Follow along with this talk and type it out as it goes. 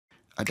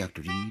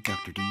Dr. D,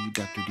 Dr. D,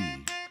 Dr.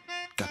 D.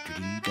 Dr.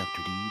 D,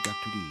 Dr. D,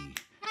 Dr. D.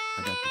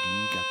 Dr.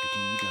 D, Dr.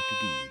 D, Dr.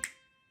 D.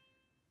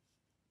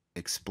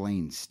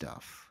 Explain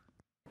stuff.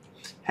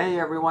 Hey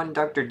everyone,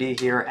 Dr. D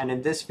here, and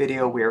in this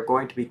video we are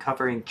going to be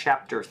covering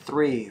Chapter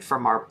 3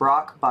 from our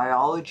Brock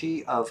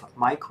Biology of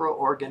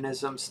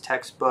Microorganisms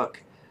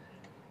textbook.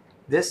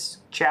 This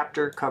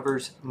chapter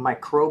covers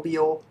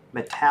microbial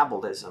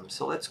metabolism,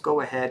 so let's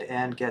go ahead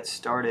and get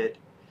started.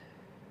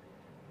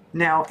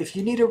 Now, if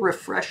you need a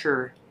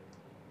refresher,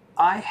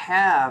 I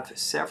have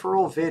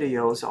several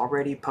videos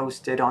already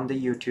posted on the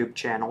YouTube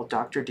channel,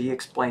 Dr. D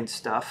Explains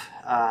Stuff.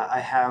 I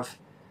have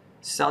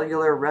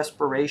cellular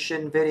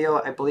respiration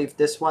video. I believe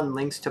this one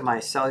links to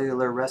my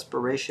cellular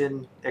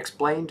respiration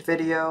explained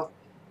video.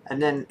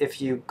 And then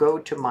if you go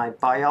to my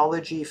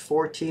Biology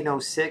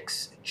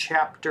 1406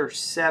 Chapter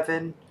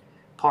 7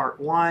 Part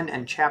 1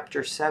 and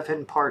Chapter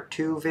 7 Part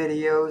 2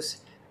 videos,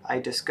 I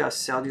discuss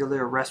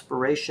cellular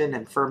respiration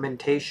and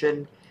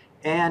fermentation.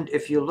 And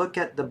if you look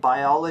at the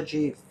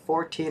Biology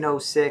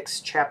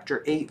 1406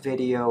 Chapter 8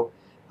 video,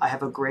 I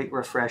have a great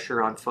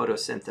refresher on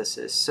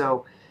photosynthesis.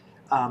 So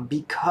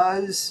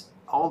because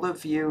all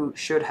of you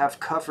should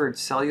have covered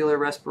cellular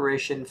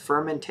respiration,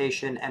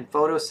 fermentation, and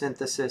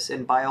photosynthesis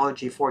in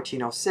Biology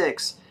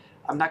 1406,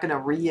 I'm not going to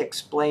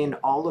re-explain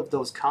all of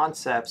those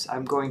concepts.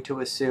 I'm going to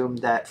assume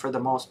that for the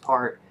most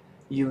part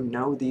you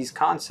know these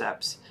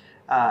concepts.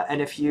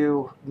 And if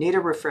you need a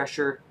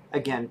refresher,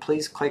 again,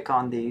 please click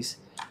on these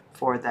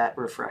for that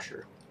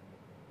refresher.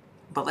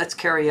 But let's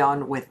carry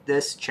on with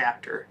this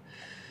chapter.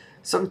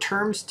 Some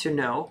terms to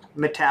know.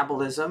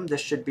 Metabolism,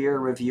 this should be a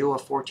review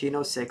of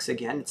 1406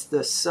 again. It's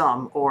the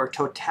sum or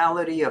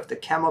totality of the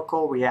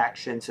chemical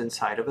reactions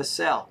inside of a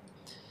cell.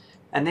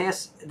 And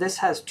this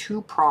has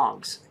two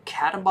prongs.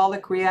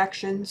 Catabolic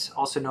reactions,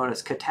 also known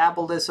as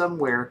catabolism,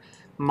 where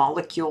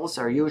molecules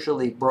are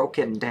usually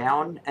broken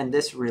down and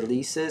this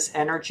releases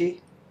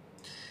energy.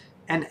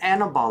 And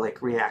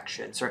anabolic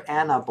reactions, or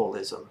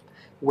anabolism,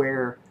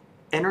 where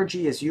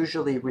energy is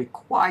usually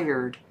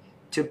required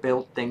to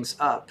build things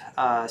up.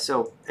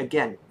 So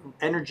again,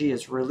 energy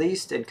is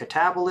released in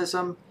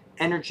catabolism,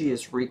 energy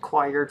is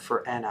required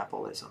for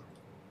anabolism.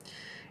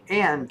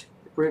 And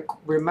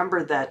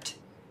remember that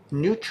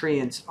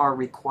nutrients are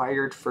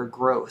required for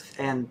growth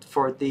and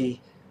for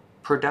the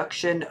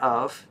production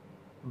of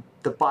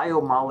the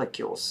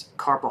biomolecules,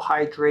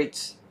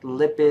 carbohydrates,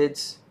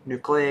 lipids,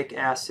 nucleic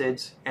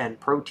acids, and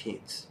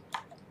proteins.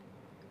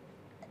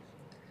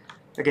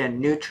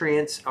 Again,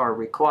 nutrients are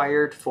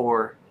required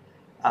for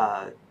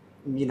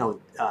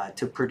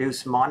to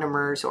produce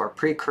monomers or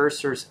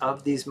precursors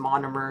of these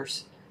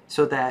monomers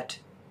so that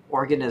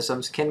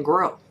organisms can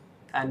grow.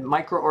 And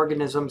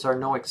microorganisms are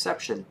no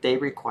exception. They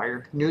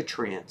require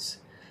nutrients.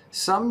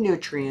 Some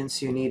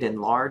nutrients you need in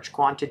large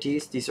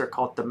quantities. These are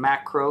called the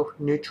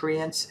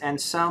macronutrients, and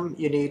some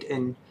you need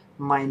in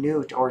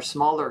minute or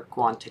smaller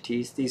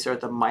quantities. These are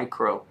the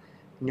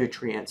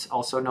micronutrients,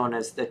 also known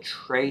as the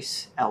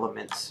trace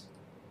elements.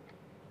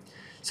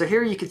 So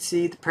here you can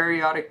see the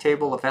periodic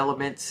table of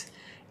elements,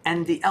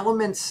 and the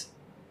elements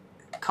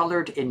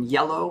colored in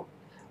yellow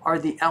are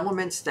the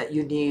elements that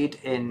you need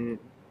in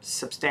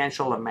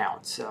substantial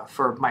amounts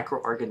for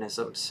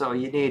microorganisms. So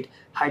you need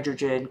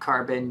hydrogen,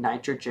 carbon,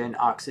 nitrogen,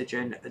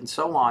 oxygen, and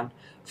so on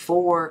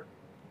for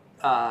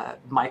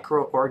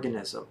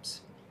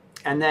microorganisms.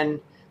 And then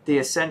the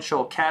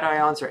essential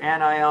cations or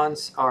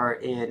anions are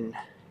in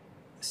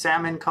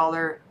salmon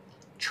color,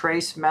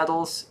 trace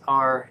metals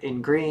are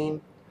in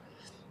green,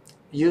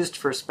 used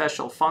for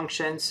special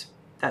functions,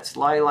 that's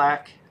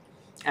lilac,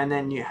 and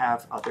then you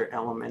have other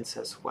elements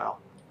as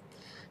well.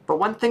 But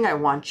one thing I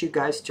want you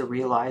guys to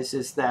realize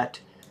is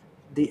that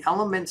the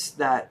elements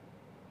that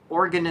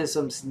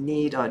organisms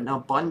need an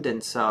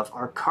abundance of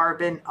are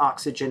carbon,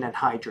 oxygen, and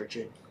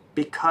hydrogen,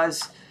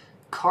 because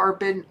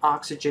carbon,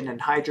 oxygen,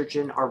 and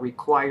hydrogen are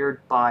required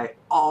by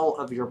all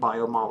of your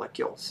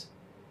biomolecules.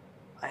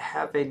 I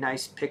have a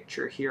nice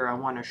picture here I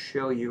want to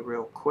show you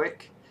real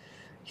quick.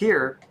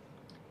 Here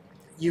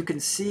you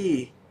can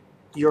see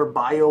your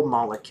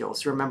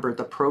biomolecules. Remember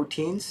the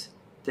proteins,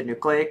 the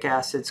nucleic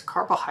acids,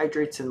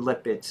 carbohydrates, and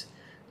lipids.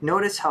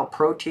 Notice how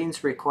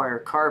proteins require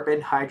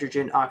carbon,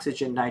 hydrogen,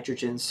 oxygen,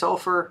 nitrogen,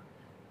 sulfur.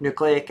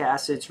 Nucleic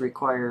acids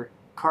require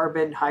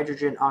carbon,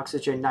 hydrogen,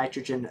 oxygen,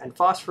 nitrogen, and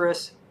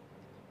phosphorus.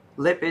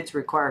 Lipids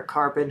require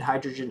carbon,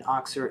 hydrogen,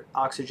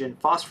 oxygen,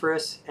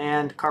 phosphorus,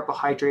 and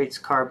carbohydrates,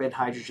 carbon,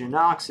 hydrogen, and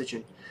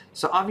oxygen.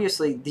 So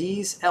obviously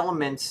these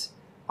elements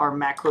are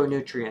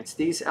macronutrients.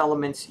 These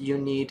elements you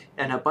need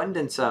an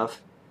abundance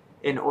of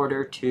in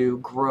order to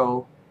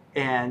grow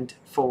and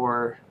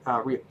for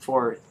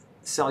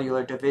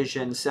cellular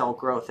division, cell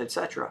growth,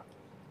 etc.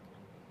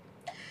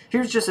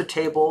 Here's just a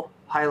table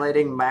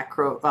highlighting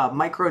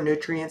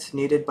micronutrients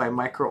needed by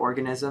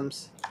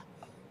microorganisms.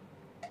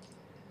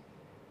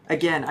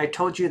 Again, I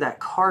told you that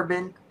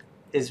carbon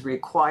is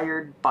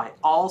required by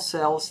all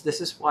cells.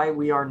 This is why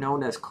we are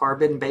known as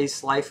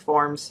carbon-based life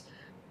forms.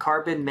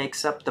 Carbon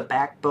makes up the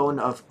backbone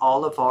of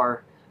all of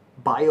our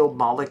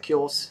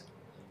biomolecules.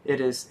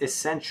 It is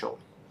essential.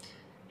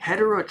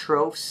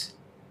 Heterotrophs,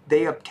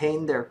 they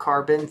obtain their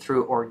carbon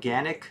through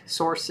organic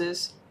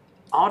sources.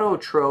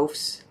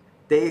 Autotrophs,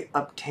 they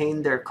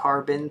obtain their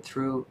carbon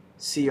through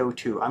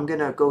CO2. I'm going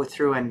to go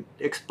through and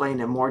explain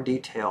in more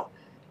detail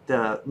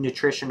the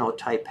nutritional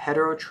type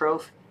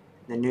heterotroph,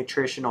 the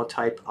nutritional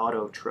type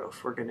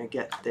autotroph. We're going to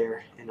get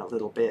there in a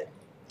little bit.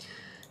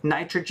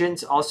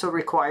 Nitrogen's also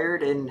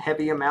required in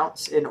heavy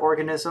amounts in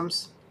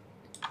organisms.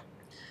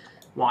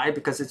 Why?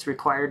 Because it's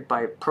required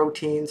by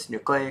proteins,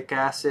 nucleic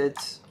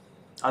acids,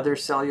 other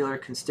cellular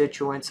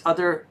constituents.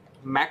 Other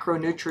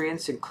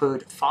macronutrients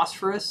include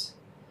phosphorus.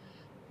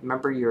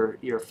 Remember,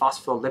 your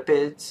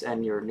phospholipids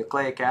and your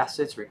nucleic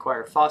acids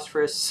require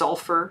phosphorus.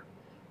 Sulfur,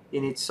 you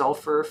need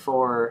sulfur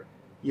for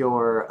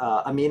your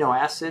amino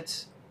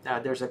acids.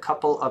 There's a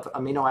couple of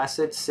amino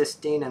acids,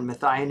 cysteine and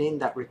methionine,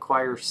 that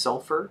require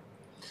sulfur.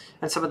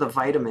 And some of the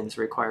vitamins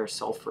require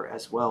sulfur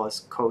as well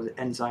as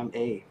coenzyme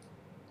A.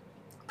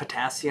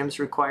 Potassium is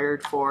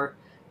required for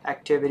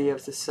activity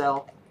of the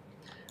cell.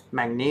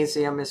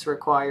 Magnesium is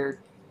required.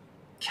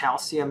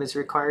 Calcium is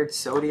required.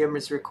 Sodium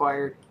is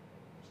required.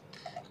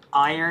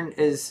 Iron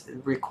is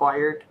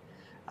required.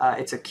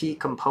 It's a key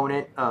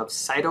component of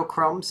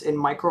cytochromes in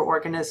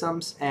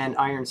microorganisms and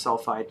iron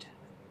sulfide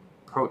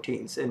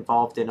proteins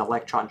involved in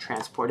electron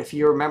transport. If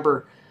you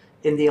remember,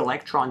 in the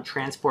electron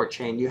transport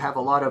chain, you have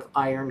a lot of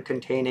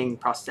iron-containing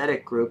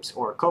prosthetic groups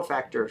or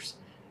cofactors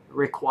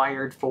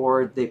required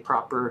for the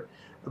proper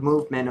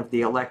movement of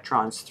the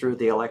electrons through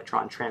the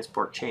electron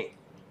transport chain.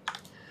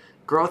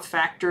 Growth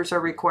factors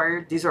are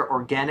required. These are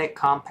organic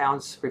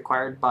compounds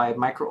required by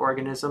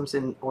microorganisms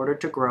in order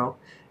to grow.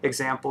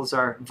 Examples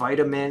are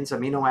vitamins,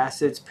 amino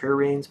acids,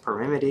 purines,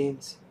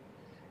 pyrimidines.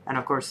 And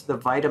of course, the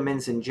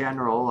vitamins in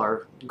general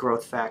are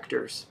growth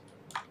factors.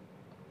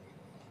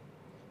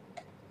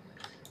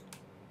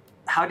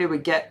 How do we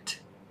get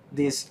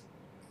these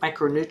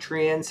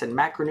micronutrients and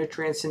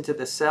macronutrients into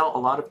the cell? A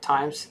lot of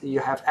times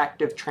you have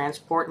active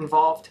transport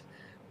involved,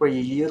 where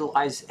you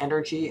utilize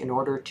energy in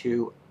order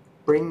to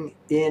bring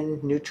in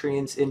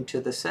nutrients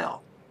into the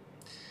cell.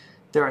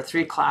 There are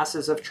three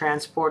classes of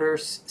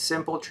transporters: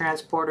 simple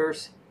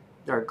transporters,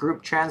 there are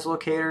group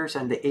translocators,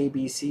 and the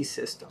ABC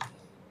system.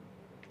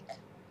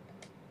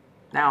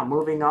 Now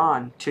moving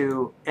on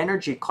to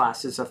energy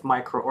classes of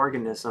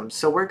microorganisms.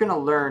 So we're going to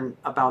learn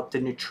about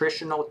the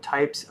nutritional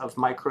types of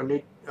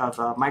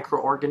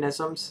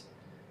microorganisms.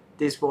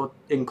 These will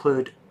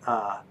include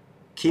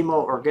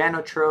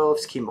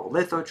chemoorganotrophs,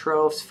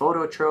 chemolithotrophs,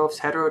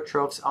 phototrophs,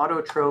 heterotrophs,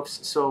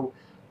 autotrophs. So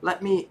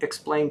let me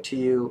explain to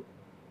you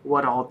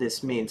what all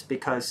this means,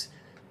 because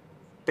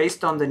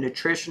based on the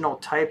nutritional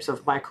types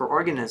of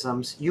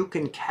microorganisms, you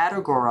can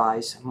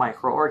categorize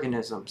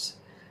microorganisms.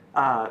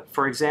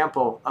 For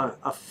example,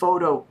 a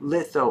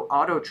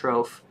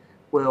photolithoautotroph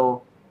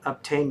will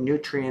obtain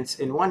nutrients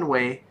in one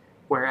way,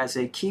 whereas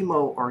a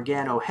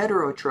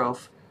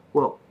chemoorganoheterotroph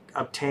will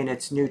obtain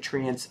its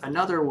nutrients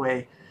another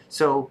way.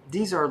 So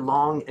these are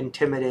long,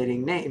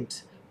 intimidating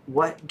names.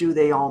 What do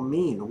they all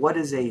mean? What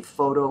is a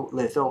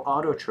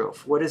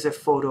photolithoautotroph? What is a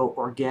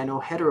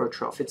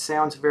photoorganoheterotroph? It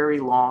sounds very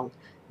long,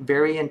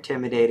 very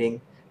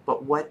intimidating,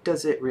 but what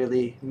does it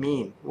really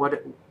mean?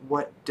 What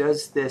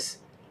does this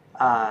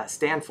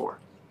stand for?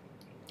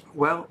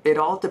 Well, it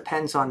all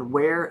depends on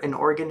where an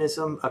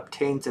organism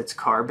obtains its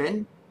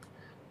carbon,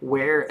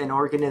 where an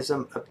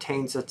organism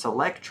obtains its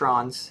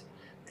electrons,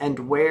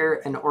 and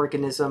where an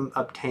organism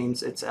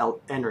obtains its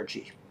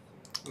energy.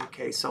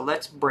 Okay, so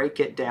let's break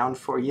it down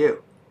for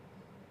you.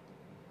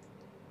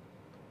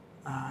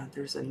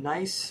 There's a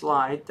nice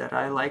slide that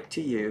I like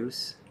to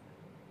use.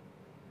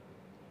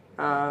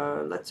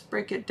 Let's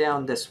break it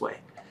down this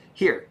way.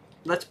 Here,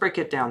 let's break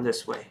it down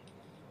this way.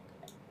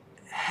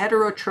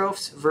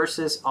 Heterotrophs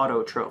versus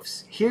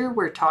autotrophs. Here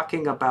we're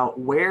talking about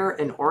where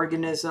an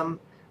organism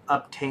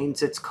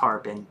obtains its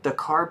carbon, the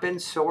carbon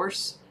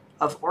source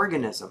of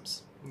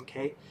organisms.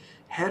 Okay?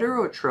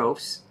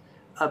 Heterotrophs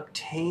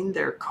obtain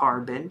their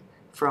carbon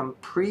from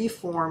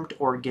preformed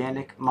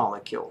organic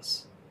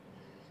molecules.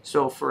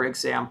 So for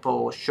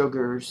example,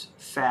 sugars,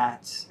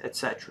 fats,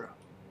 etc.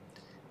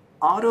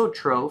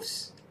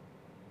 Autotrophs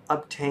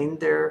obtain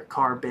their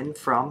carbon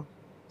from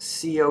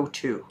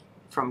CO2,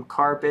 from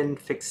carbon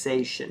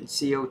fixation,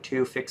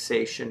 CO2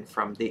 fixation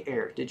from the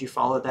air. Did you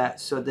follow that?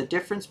 So the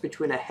difference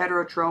between a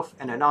heterotroph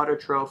and an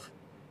autotroph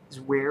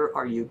is where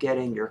are you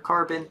getting your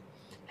carbon.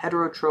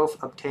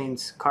 Heterotroph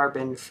obtains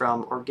carbon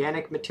from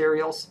organic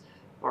materials,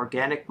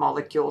 organic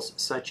molecules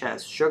such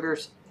as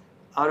sugars.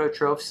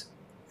 Autotrophs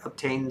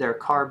obtain their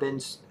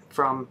carbons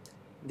from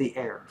the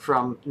air,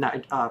 from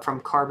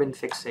carbon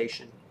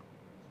fixation.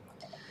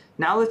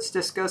 Now let's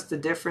discuss the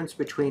difference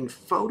between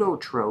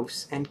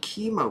phototrophs and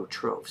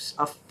chemotrophs.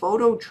 A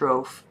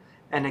phototroph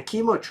and a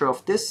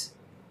chemotroph,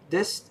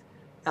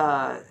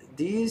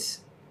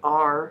 these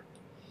are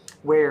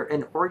where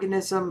an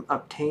organism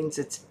obtains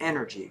its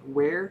energy.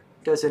 Where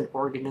does an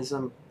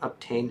organism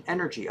obtain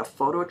energy? A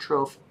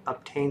phototroph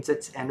obtains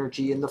its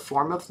energy in the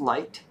form of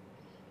light.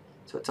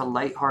 So it's a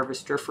light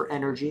harvester for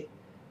energy.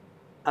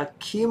 A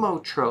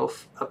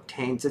chemotroph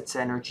obtains its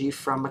energy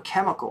from a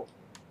chemical.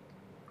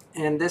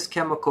 And this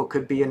chemical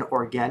could be an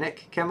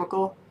organic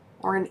chemical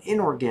or an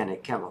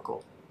inorganic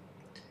chemical.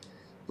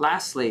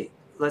 Lastly,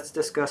 let's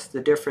discuss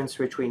the difference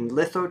between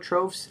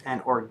lithotrophs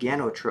and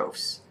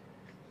organotrophs.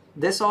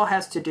 This all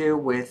has to do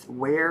with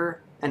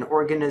where an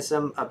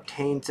organism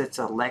obtains its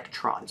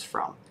electrons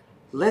from.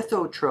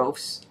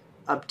 Lithotrophs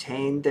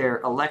obtain their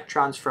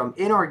electrons from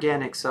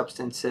inorganic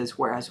substances,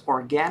 whereas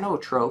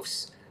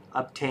organotrophs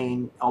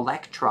obtain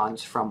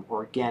electrons from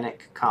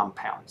organic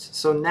compounds.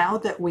 So now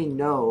that we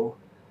know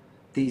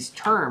these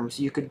terms,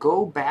 you could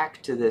go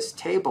back to this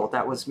table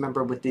that was,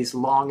 remember, with these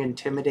long,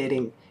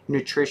 intimidating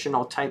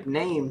nutritional type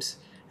names,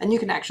 and you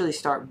can actually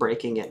start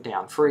breaking it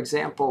down. For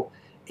example,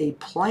 a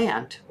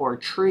plant or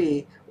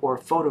tree or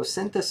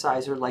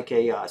photosynthesizer like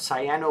a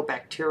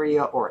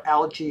cyanobacteria or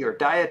algae or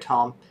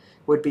diatom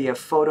would be a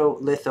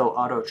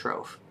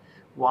photolithoautotroph.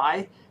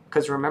 Why?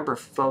 Because remember,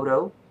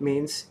 photo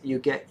means you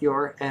get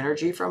your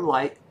energy from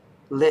light.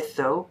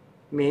 Litho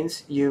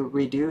means you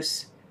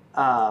reduce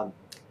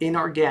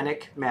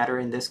inorganic matter,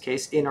 in this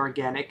case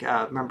inorganic.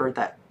 Remember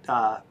that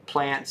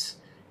plants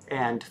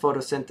and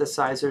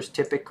photosynthesizers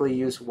typically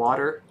use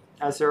water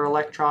as their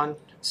electron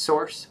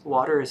source.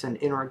 Water is an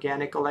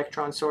inorganic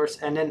electron source.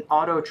 And then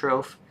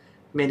autotroph,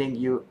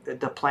 meaning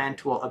the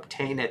plant will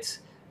obtain its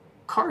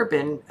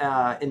carbon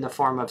in the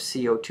form of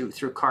CO2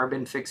 through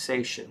carbon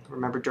fixation.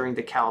 Remember, during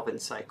the Calvin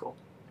cycle.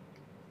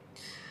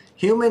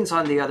 Humans,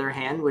 on the other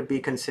hand, would be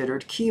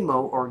considered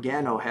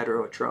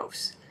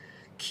chemo-organo-heterotrophs.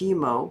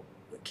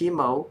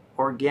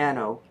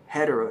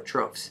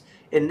 Chemo-organo-heterotrophs.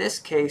 In this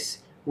case,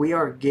 we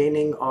are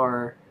gaining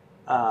our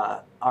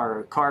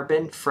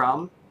carbon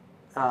from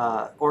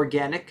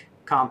organic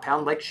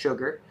compound like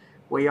sugar.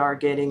 We are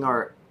getting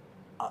our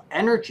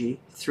energy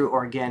through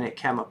organic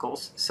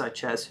chemicals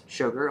such as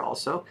sugar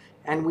also,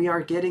 and we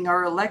are getting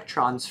our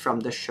electrons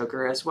from the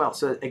sugar as well.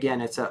 So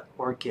again, it's an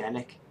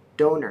organic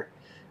donor.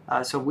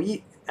 So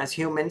we as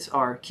humans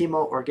are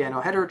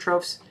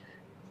chemo-organo-heterotrophs.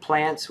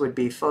 Plants would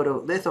be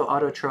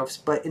photolithoautotrophs,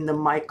 but in the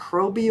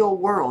microbial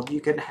world,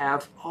 you can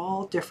have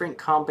all different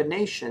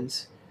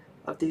combinations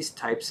of these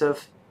types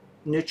of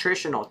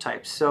nutritional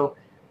types. So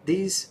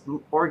these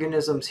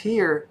organisms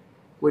here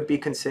would be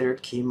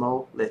considered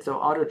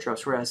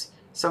chemolithoautotrophs, whereas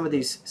some of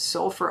these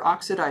sulfur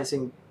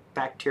oxidizing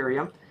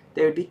bacterium,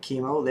 they would be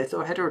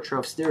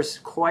chemolithoheterotrophs. There's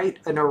quite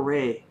an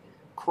array,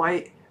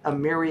 quite a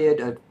myriad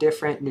of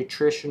different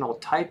nutritional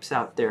types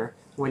out there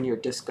when you're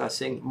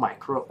discussing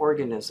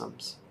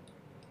microorganisms.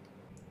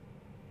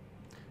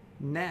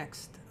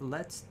 Next,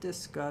 let's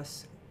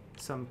discuss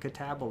some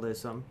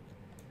catabolism.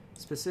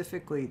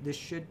 Specifically, this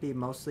should be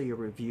mostly a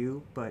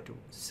review, but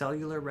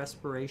cellular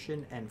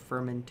respiration and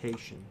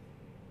fermentation.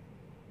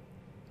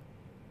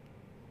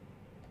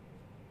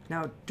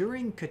 Now,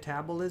 during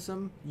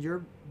catabolism,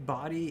 your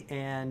body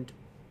and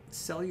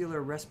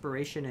cellular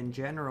respiration in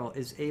general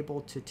is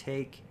able to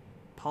take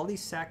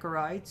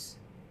polysaccharides,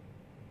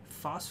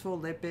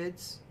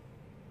 phospholipids,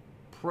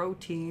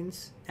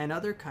 proteins, and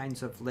other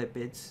kinds of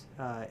lipids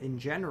in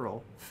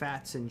general,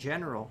 fats in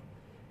general,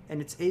 and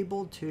it's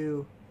able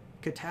to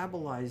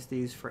catabolize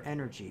these for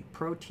energy.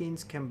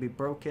 Proteins can be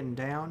broken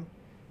down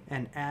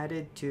and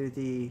added to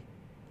the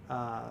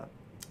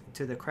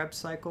Kreb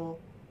cycle.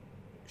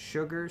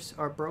 Sugars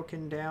are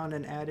broken down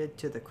and added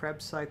to the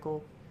Kreb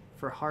cycle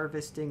for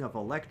harvesting of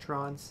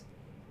electrons,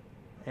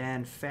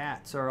 and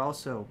fats are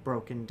also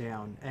broken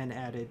down and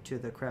added to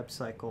the Kreb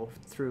cycle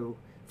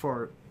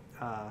for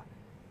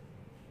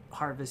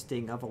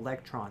harvesting of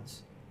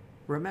electrons.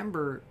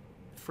 Remember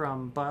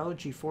from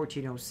Biology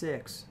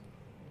 1406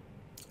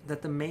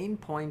 that the main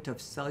point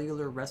of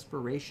cellular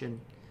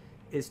respiration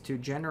is to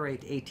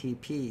generate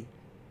ATP,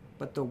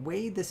 but the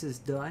way this is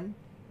done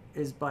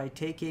is by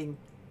taking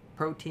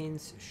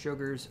proteins,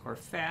 sugars, or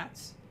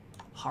fats,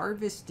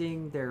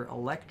 harvesting their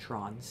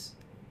electrons,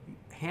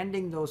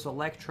 handing those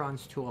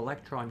electrons to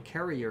electron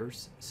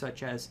carriers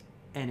such as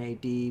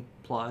NAD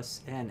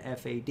plus and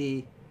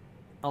FAD,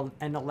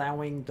 and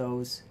allowing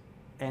those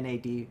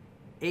NADH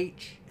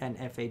and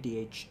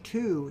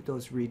FADH2,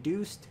 those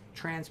reduced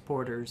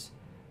transporters,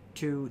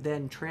 to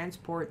then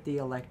transport the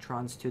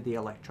electrons to the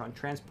electron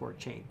transport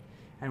chain.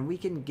 And we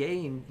can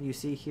gain, you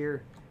see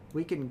here,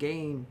 we can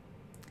gain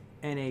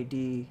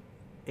NADH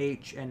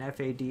and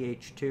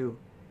FADH2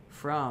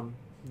 from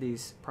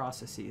these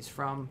processes,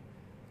 from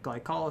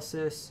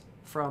glycolysis,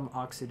 from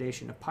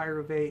oxidation of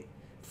pyruvate,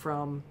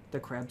 from the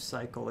Kreb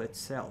cycle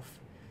itself.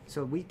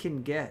 So we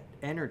can get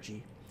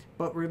energy.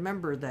 But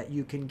remember that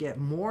you can get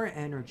more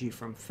energy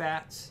from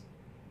fats.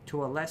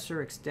 To a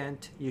lesser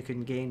extent, you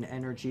can gain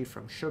energy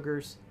from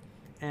sugars.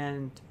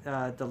 And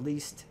the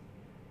least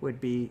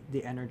would be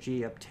the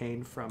energy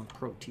obtained from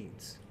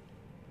proteins.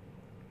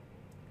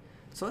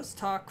 So let's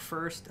talk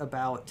first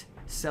about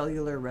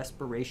cellular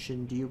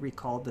respiration. Do you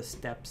recall the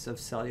steps of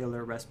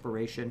cellular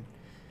respiration?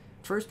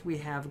 First, we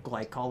have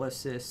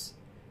glycolysis.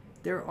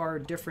 There are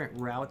different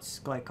routes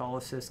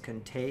glycolysis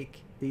can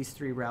take, these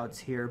three routes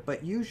here,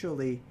 but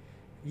usually,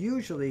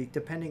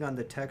 depending on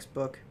the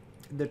textbook,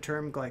 the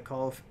term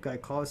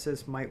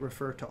glycolysis might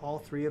refer to all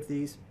three of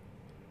these,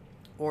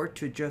 or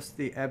to just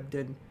the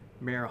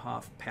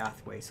Embden-Meyerhof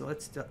pathway. So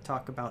let's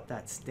talk about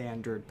that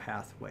standard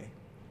pathway.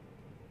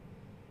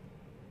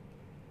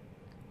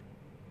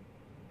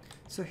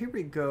 So here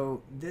we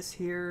go. This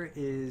here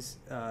is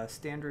a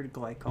standard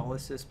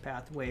glycolysis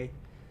pathway.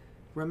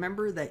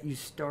 Remember that you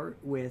start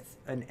with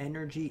an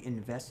energy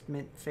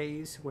investment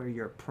phase where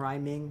you're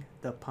priming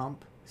the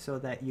pump so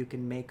that you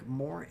can make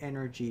more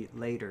energy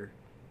later.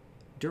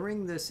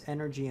 During this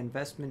energy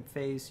investment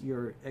phase,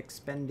 you're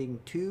expending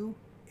 2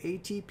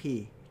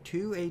 ATP.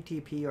 2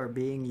 ATP are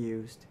being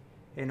used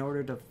in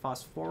order to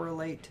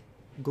phosphorylate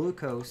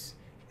glucose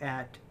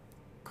at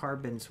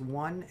carbons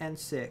 1 and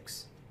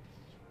 6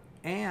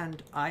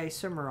 and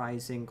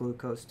isomerizing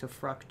glucose to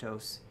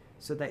fructose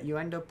so that you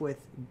end up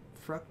with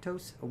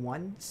fructose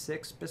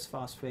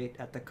 1,6-bisphosphate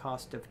at the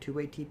cost of 2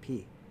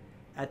 ATP.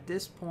 At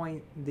this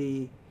point,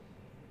 the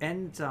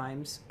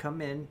enzymes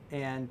come in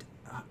and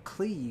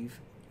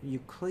you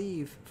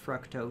cleave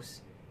fructose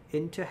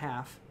into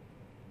half,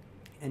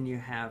 and you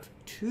have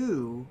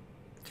 2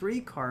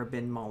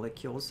 3-carbon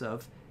molecules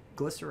of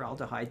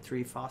glyceraldehyde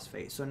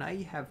 3-phosphate. So now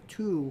you have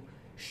 2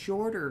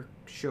 shorter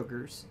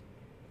sugars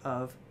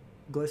of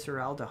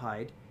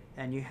glyceraldehyde,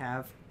 and you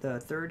have the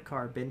 3rd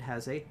carbon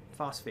has a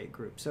phosphate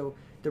group. So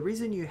the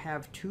reason you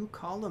have 2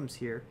 columns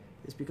here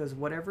is because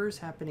whatever is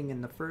happening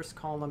in the first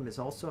column is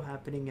also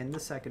happening in the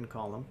second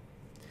column.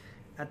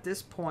 At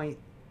this point,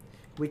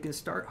 we can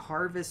start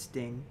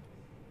harvesting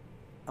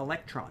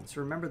electrons.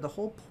 Remember, the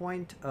whole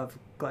point of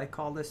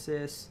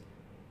glycolysis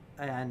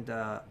and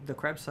the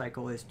Kreb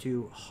cycle is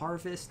to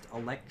harvest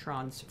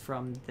electrons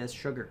from this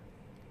sugar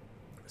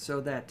so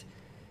that,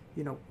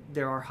 you know,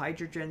 there are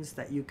hydrogens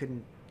that you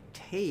can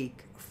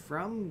take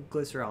from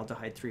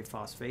glyceraldehyde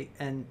 3-phosphate,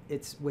 and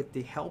it's with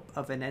the help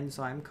of an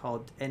enzyme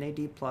called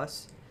NAD+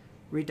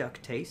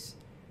 reductase.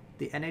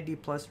 The NAD+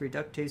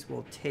 reductase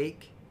will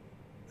take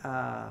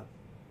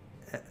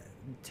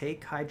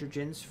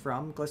hydrogens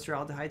from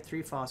glyceraldehyde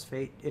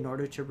 3-phosphate in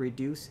order to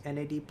reduce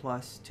NAD+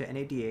 to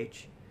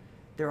NADH.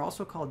 They're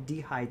also called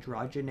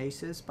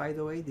dehydrogenases, by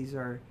the way. These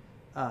are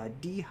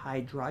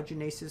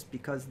dehydrogenases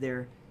because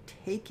they're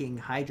taking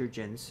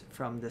hydrogens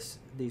from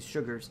these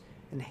sugars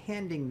and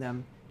handing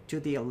them to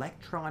the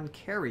electron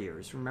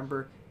carriers.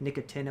 Remember,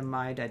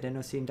 nicotinamide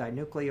adenosine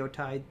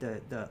dinucleotide,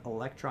 the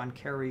electron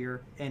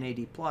carrier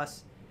NAD+.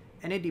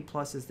 NAD+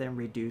 is then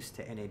reduced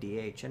to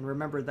NADH. And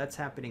remember, that's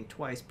happening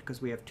twice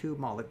because we have 2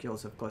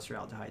 molecules of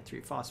glyceraldehyde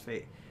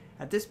 3-phosphate.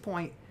 At this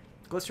point,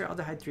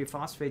 glyceraldehyde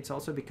 3-phosphate is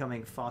also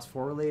becoming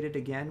phosphorylated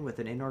again with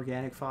an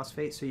inorganic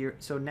phosphate.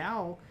 So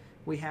now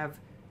we have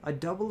a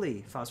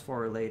doubly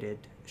phosphorylated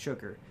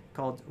sugar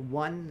called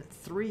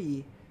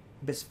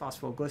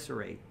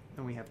 1,3-bisphosphoglycerate,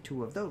 and we have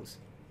 2 of those.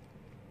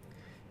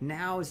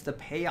 Now is the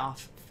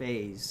payoff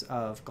phase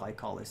of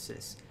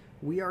glycolysis.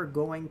 We are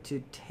going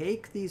to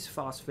take these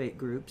phosphate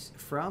groups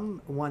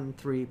from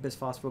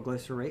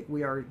 1,3-bisphosphoglycerate.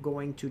 We are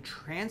going to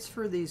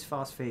transfer these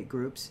phosphate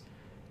groups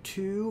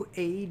to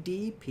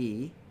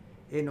ADP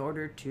in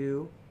order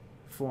to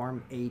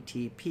form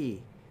ATP.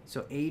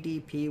 So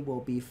ADP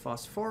will be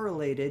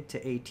phosphorylated to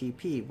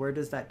ATP. Where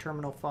does that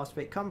terminal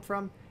phosphate come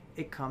from?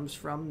 It comes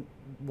from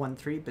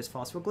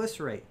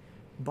 1,3-bisphosphoglycerate.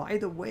 By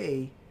the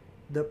way,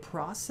 the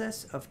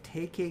process of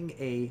taking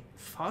a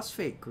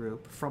phosphate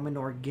group from an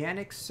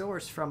organic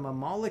source, from a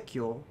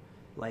molecule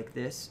like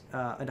this,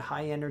 a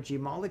high-energy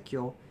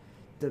molecule,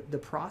 the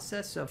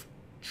process of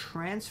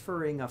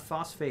transferring a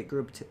phosphate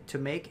group to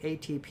make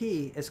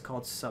ATP is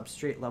called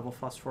substrate level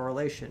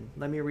phosphorylation.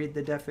 Let me read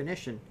the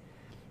definition.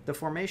 The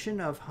formation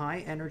of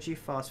high-energy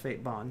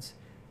phosphate bonds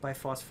by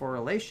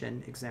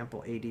phosphorylation,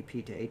 example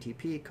ADP to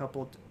ATP,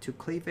 coupled to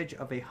cleavage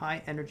of a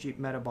high-energy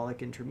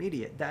metabolic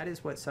intermediate. That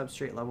is what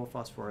substrate level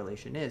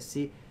phosphorylation is.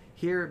 See,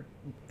 here,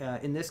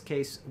 in this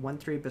case,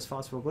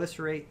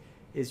 1,3-bisphosphoglycerate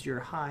is your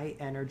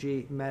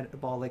high-energy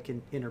metabolic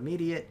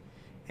intermediate,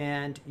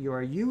 and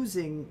you're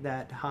using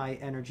that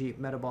high-energy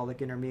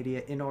metabolic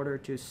intermediate in order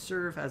to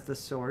serve as the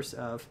source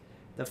of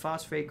the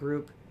phosphate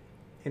group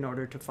in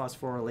order to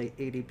phosphorylate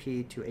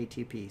ADP to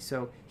ATP.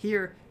 So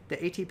here, the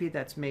ATP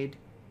that's made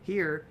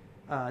here,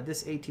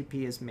 this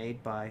ATP is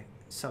made by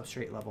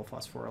substrate level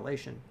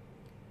phosphorylation.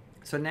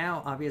 So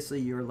now, obviously,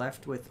 you're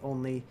left with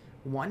only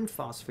 1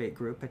 phosphate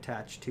group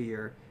attached to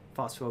your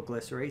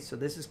phosphoglycerate. So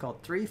this is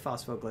called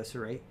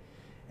 3-phosphoglycerate.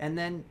 And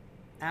then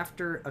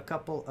after a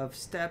couple of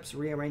steps,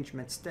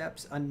 rearrangement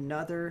steps,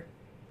 another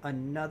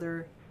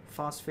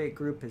phosphate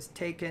group is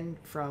taken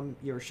from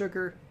your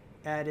sugar,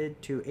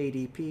 added to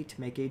ADP to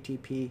make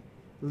ATP,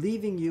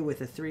 leaving you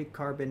with a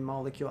 3-carbon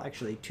molecule,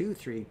 actually 2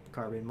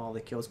 3-carbon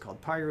molecules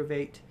called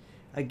pyruvate.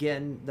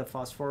 Again, the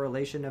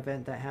phosphorylation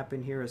event that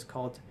happened here is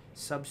called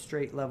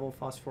substrate level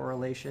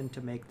phosphorylation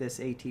to make this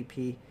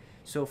ATP.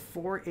 So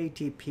 4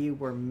 ATP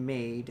were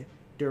made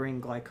during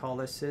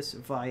glycolysis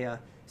via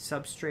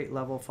substrate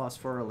level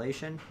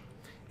phosphorylation.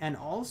 And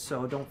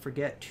also, don't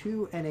forget,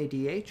 2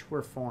 NADH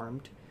were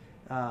formed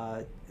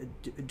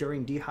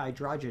during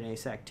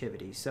dehydrogenase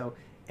activity. So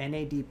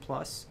NAD+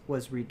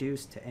 was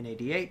reduced to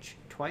NADH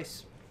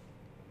twice.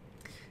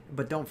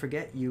 But don't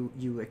forget,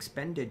 you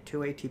expended 2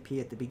 ATP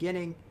at the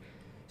beginning.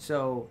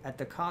 So at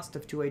the cost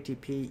of 2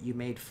 ATP, you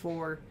made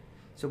 4.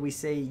 So we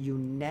say you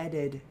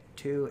netted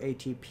 2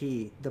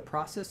 ATP. The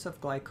process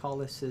of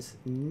glycolysis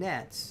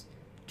nets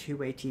 2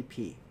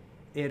 ATP.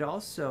 It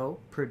also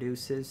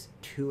produces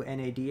 2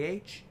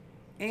 NADH,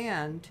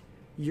 and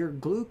your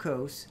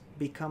glucose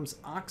becomes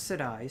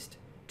oxidized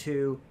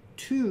to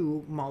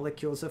 2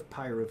 molecules of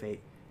pyruvate.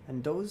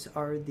 And those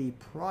are the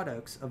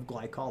products of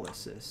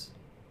glycolysis.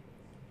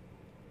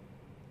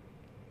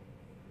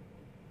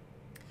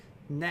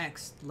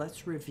 Next,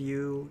 let's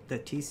review the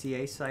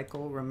TCA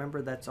cycle.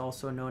 Remember, that's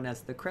also known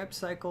as the Kreb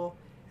cycle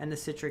and the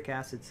Citric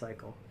Acid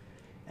Cycle.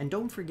 And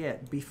don't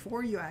forget,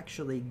 before you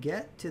actually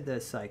get to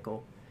the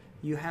cycle,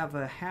 you have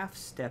a half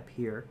step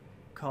here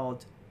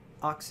called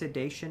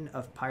oxidation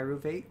of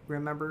pyruvate.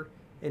 Remember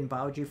in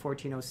Biology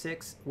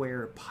 1406,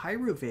 where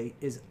pyruvate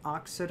is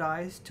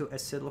oxidized to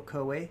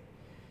acetyl-CoA.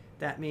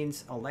 That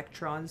means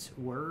electrons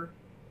were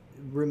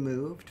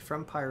removed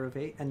from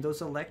pyruvate, and those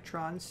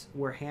electrons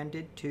were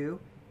handed to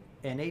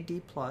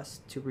NAD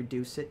plus to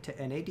reduce it to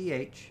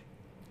NADH.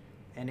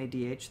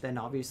 NADH then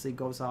obviously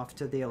goes off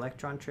to the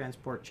Electron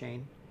Transport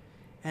Chain.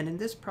 And in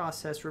this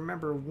process,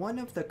 remember, one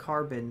of the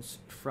carbons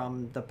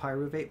from the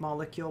pyruvate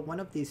molecule, one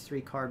of these 3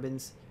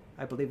 carbons,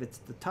 I believe it's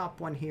the top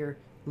one here,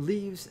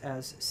 leaves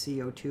as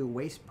CO2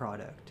 waste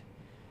product.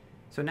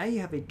 So now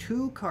you have a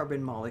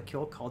 2-carbon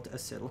molecule called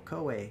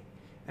acetyl-CoA.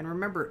 And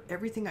remember,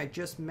 everything I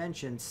just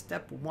mentioned,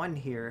 step 1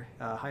 here,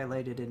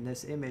 highlighted in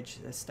this image,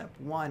 step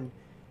 1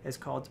 is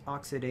called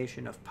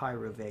oxidation of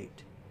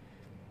pyruvate.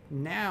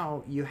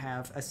 Now you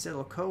have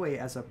acetyl-CoA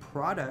as a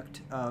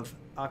product of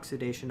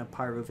oxidation of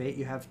pyruvate.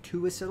 You have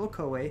 2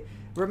 acetyl-CoA.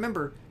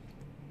 Remember,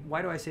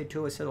 why do I say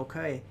 2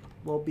 acetyl-CoA?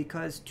 Well,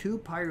 because 2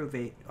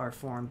 pyruvate are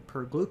formed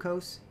per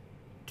glucose,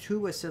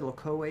 2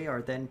 acetyl-CoA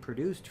are then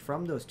produced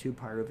from those 2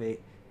 pyruvate,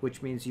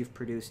 which means you've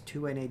produced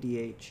 2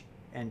 NADH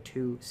and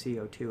 2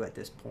 CO2 at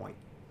this point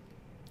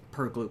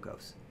per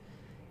glucose.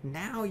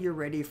 Now you're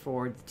ready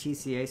for the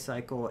TCA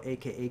cycle,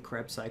 aka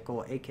Kreb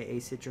cycle, aka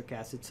Citric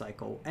Acid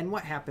Cycle. And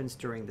what happens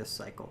during this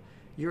cycle?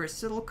 Your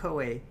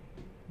acetyl-CoA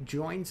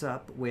joins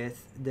up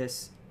with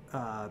this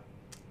Kreb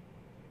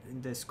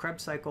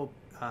cycle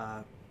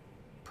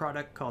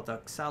product called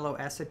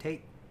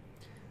oxaloacetate.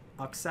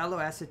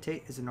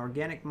 Oxaloacetate is an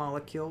organic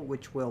molecule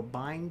which will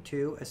bind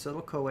to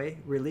acetyl-CoA,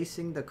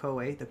 releasing the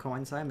CoA, the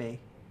coenzyme A,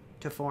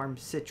 to form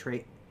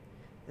citrate.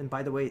 And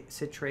by the way,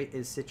 citrate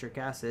is citric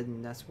acid,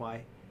 and that's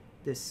why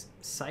this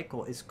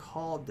cycle is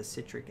called the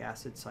citric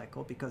acid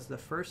cycle, because the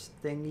first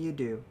thing you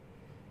do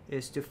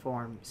is to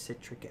form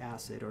citric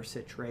acid or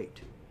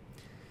citrate.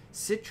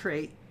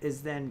 Citrate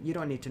is then, you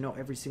don't need to know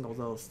every single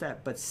little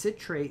step, but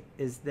citrate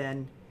is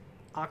then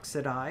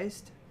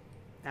oxidized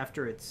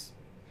after it's,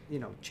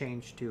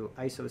 changed to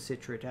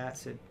isocitric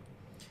acid.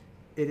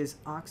 It is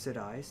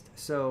oxidized,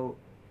 so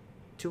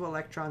 2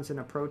 electrons and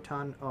a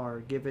proton are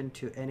given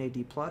to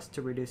NAD plus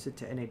to reduce it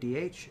to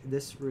NADH.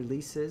 This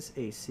releases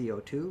a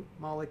CO2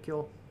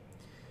 molecule.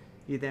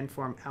 You then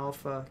form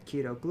alpha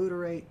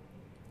ketoglutarate.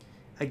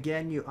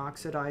 Again, you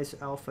oxidize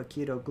alpha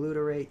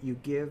ketoglutarate. You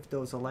give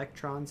those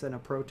electrons and a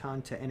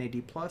proton to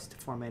NAD plus to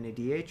form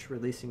NADH,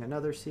 releasing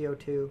another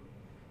CO2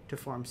 to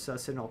form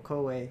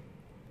succinyl-CoA.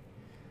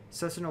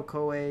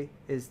 Succinyl-CoA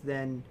is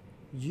then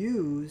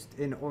used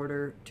in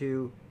order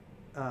to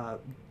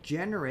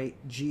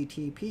generate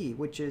GTP,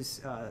 which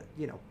is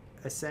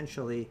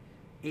essentially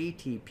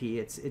ATP.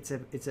 It's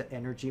an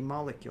energy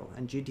molecule,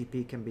 and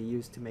GTP can be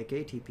used to make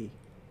ATP.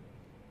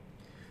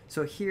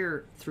 So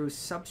here, through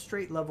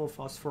substrate level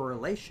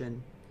phosphorylation,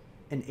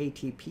 an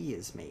ATP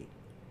is made.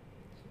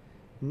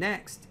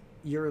 Next,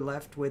 you're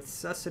left with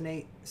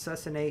succinate.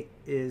 Succinate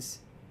is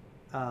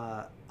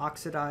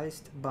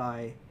oxidized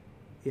by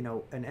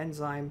an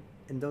enzyme,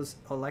 and those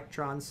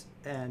electrons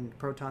and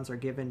protons are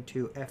given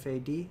to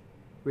FAD,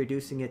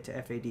 reducing it to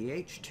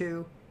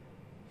FADH2.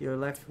 You're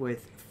left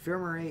with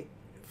fumarate.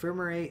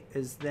 Fumarate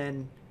is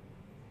then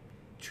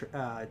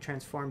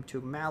transformed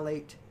to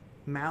malate.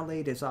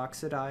 Malate is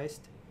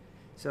oxidized,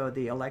 so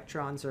the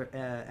electrons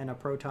and a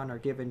proton are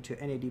given to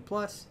NAD+,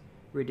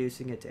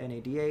 reducing it to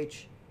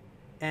NADH.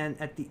 And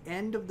at the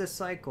end of the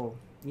cycle,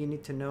 you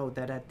need to know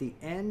that at the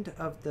end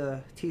of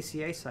the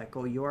TCA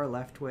cycle, you are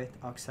left with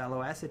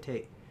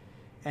oxaloacetate.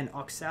 And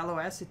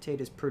oxaloacetate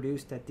is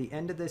produced at the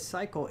end of this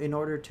cycle in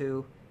order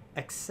to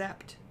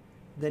accept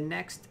the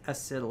next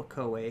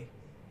acetyl-CoA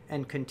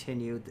and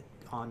continue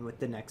on with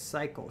the next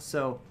cycle.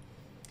 So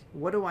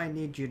what do I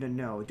need you to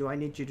know? Do I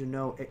need you to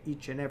know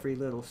each and every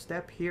little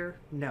step here?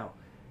 No.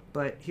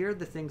 But here are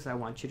the things I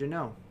want you to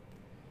know.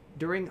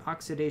 During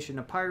oxidation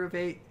of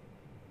pyruvate,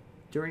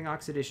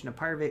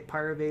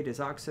 pyruvate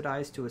is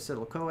oxidized to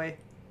acetyl-CoA.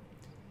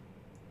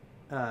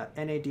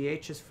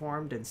 NADH is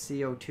formed and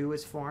CO2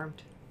 is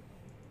formed.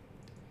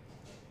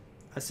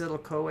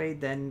 Acetyl-CoA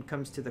then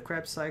comes to the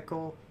Kreb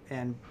cycle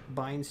and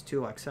binds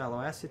to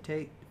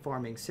oxaloacetate,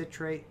 forming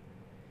citrate.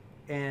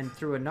 And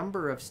through a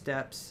number of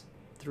steps,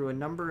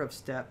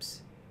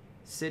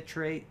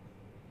 citrate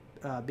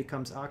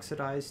becomes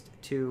oxidized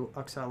to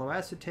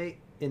oxaloacetate.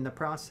 In the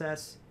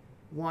process,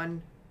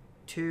 1,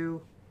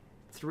 2,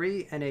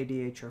 3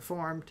 NADH are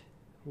formed,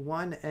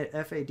 1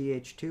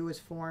 FADH2 is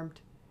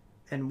formed,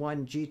 and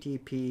 1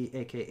 GTP,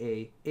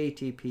 aka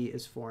ATP,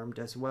 is formed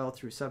as well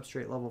through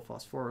substrate level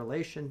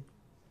phosphorylation.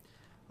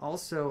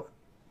 Also,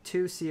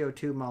 2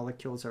 CO2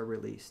 molecules are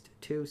released.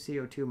 2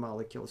 CO2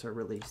 molecules are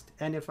released.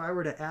 And if I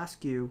were to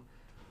ask you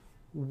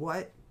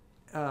what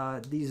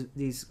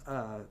these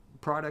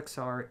products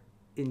are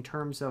in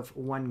terms of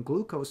one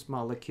glucose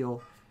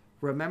molecule,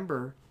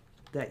 remember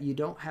that you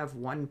don't have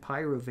one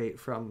pyruvate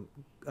from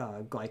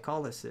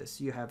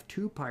glycolysis. You have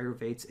 2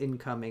 pyruvates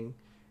incoming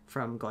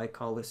from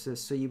glycolysis.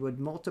 So you would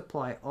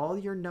multiply all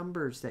your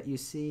numbers that you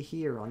see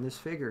here on this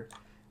figure.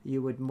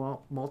 You would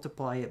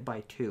multiply it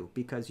by 2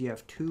 because you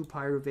have 2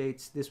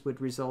 pyruvates. This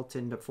would result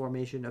in the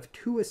formation of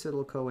 2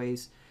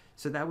 acetyl-CoAs.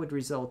 So that would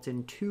result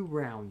in 2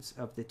 rounds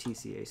of the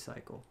TCA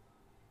cycle.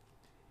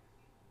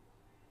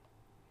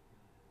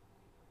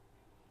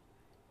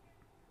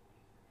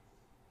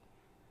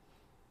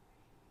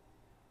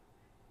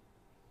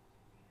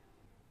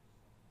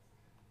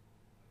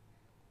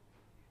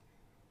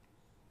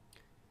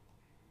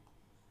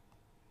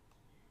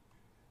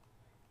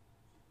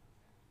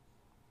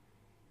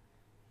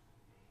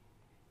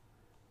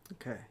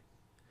 Okay,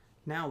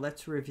 now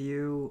let's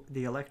review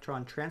the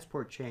electron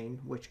transport chain,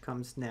 which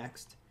comes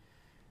next.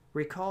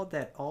 Recall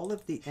that all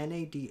of the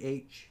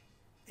NADH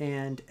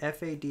and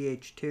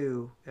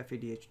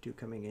FADH2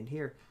 coming in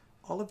here,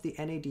 all of the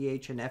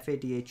NADH and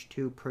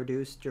FADH2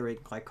 produced during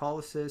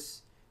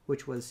glycolysis,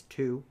 which was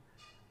 2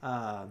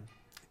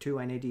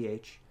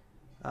 NADH,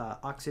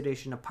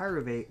 oxidation of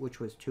pyruvate, which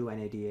was 2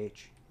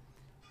 NADH,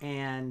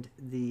 and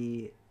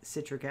the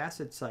citric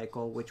acid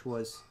cycle, which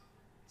was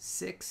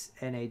 6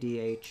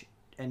 NADH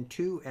and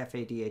 2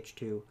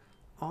 FADH2,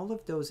 all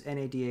of those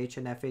NADH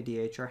and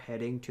FADH are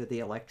heading to the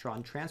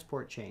electron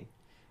transport chain.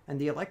 And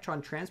the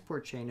electron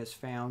transport chain is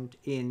found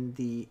in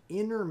the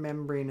inner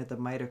membrane of the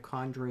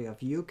mitochondria of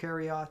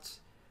eukaryotes,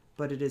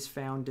 but it is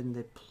found in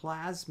the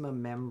plasma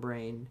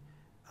membrane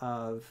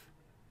of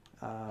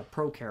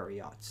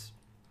prokaryotes.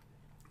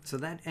 So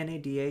that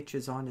NADH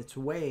is on its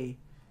way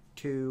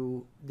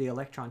to the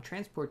electron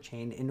transport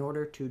chain in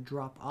order to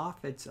drop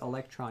off its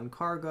electron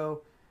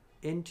cargo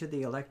into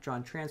the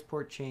electron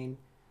transport chain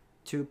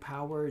to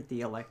power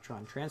the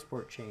electron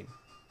transport chain.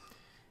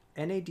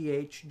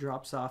 NADH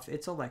drops off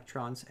its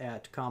electrons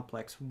at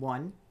complex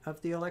 1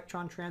 of the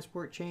electron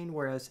transport chain,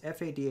 whereas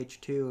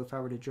FADH2, if I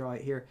were to draw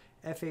it here,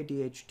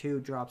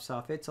 FADH2 drops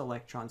off its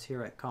electrons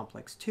here at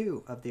complex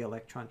 2 of the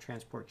electron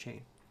transport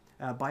chain,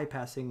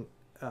 bypassing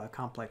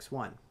complex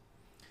 1.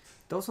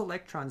 Those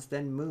electrons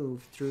then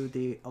move through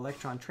the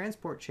electron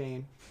transport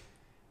chain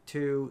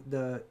to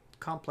the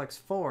complex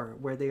 4,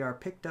 where they are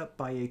picked up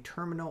by a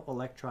terminal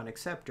electron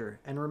acceptor.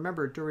 And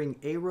remember, during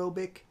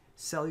aerobic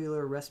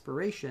cellular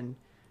respiration,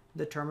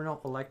 the terminal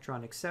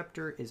electron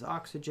acceptor is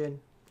oxygen.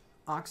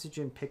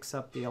 Oxygen picks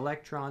up the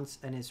electrons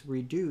and is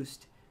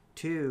reduced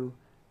to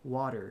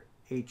water,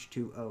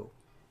 H2O.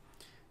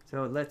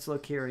 So let's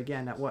look here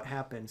again at what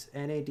happens.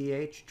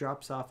 NADH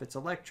drops off its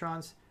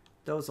electrons.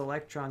 Those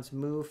electrons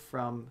move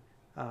from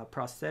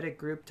prosthetic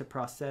group to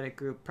prosthetic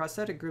group.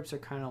 Prosthetic groups are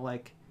kind of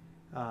like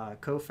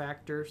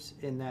cofactors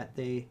in that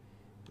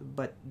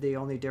but the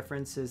only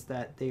difference is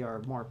that they are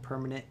more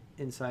permanent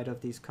inside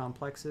of these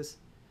complexes.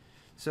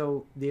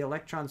 So the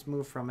electrons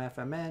move from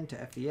FMN to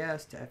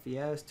FES to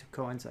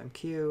coenzyme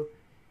Q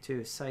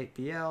to site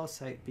BL,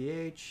 site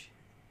BH,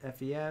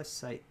 FES,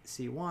 site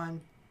C1,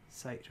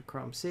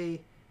 cytochrome C,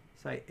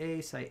 site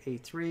A, site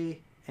A3,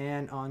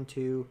 and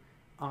onto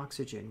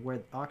oxygen,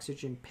 where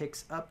oxygen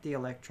picks up the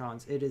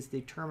electrons. It is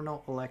the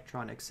terminal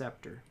electron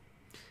acceptor.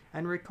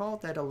 And recall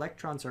that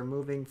electrons are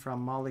moving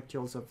from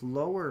molecules of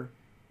lower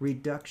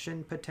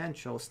reduction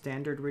potential,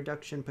 standard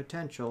reduction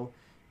potential,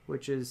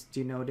 which is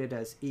denoted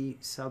as E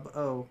sub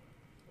O.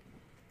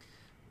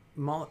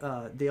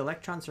 The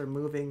electrons are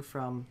moving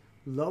from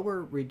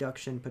lower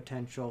reduction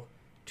potential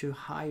to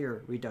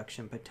higher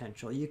reduction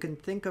potential. You can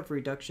think of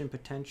reduction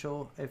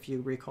potential, if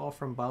you recall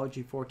from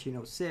Biology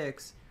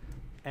 1406,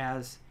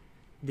 as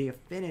the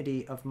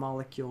affinity of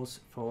molecules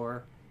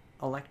for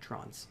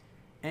electrons.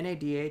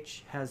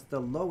 NADH has the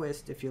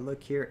lowest, if you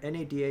look here,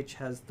 NADH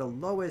has the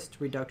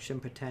lowest reduction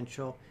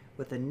potential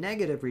with a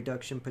negative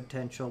reduction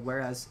potential,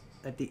 whereas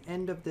at the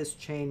end of this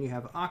chain you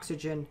have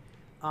oxygen,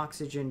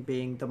 oxygen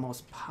being the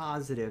most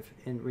positive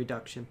in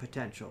reduction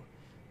potential.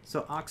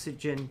 So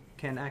oxygen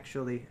can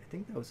actually, I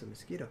think that was a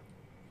mosquito.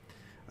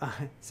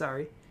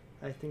 Sorry,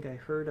 I think I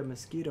heard a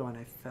mosquito and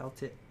I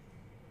felt it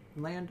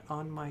land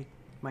on my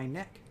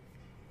neck.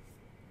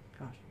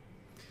 Gosh.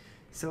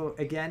 So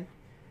again,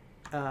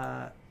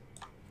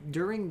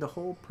 during the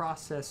whole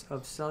process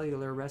of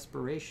cellular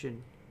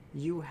respiration,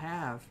 you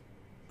have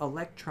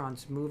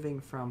electrons moving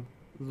from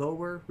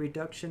lower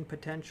reduction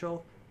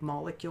potential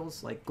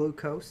molecules like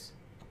glucose,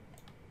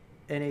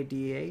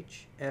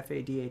 NADH,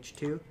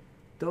 FADH2.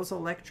 Those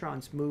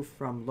electrons move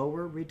from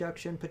lower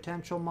reduction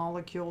potential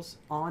molecules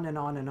on and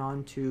on and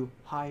on to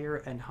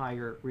higher and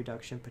higher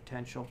reduction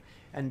potential.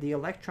 And the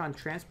electron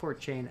transport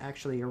chain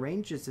actually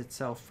arranges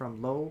itself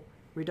from low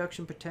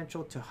reduction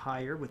potential to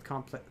higher with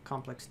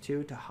complex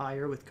 2 to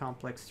higher with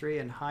complex 3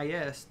 and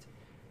highest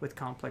with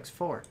complex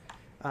 4.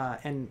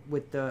 And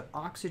with the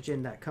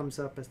oxygen that comes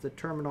up as the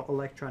terminal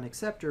electron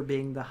acceptor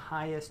being the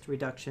highest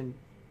reduction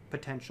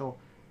potential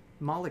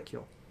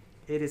molecule,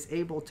 it is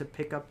able to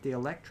pick up the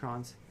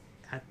electrons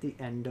at the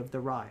end of the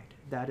ride.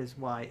 That is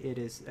why it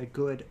is a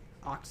good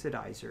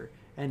oxidizer,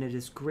 and it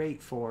is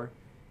great for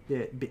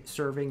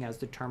serving as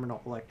the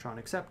terminal electron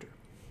acceptor.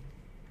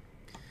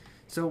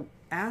 So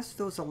as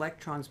those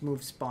electrons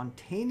move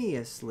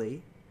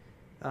spontaneously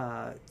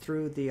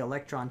through the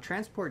electron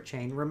transport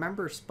chain,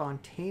 remember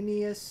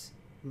spontaneous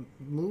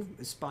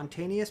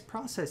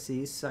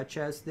processes such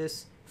as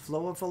this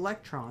flow of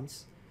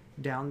electrons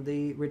down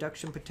the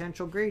reduction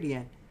potential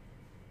gradient,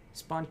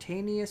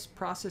 spontaneous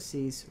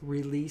processes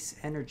release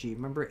energy.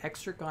 Remember,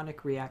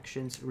 exergonic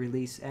reactions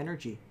release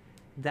energy.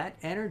 That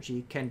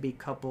energy can be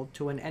coupled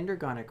to an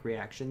endergonic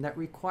reaction that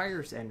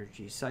requires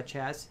energy, such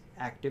as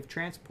active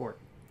transport.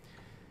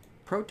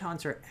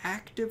 Protons are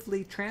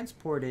actively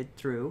transported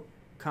through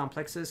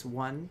complexes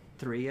 1,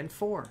 3, and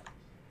 4.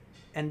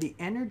 And the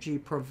energy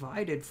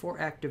provided for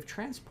active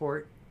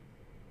transport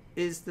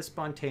is the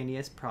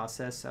spontaneous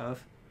process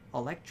of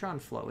electron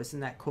flow.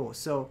 Isn't that cool?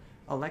 So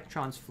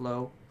electrons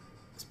flow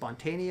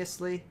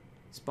spontaneously,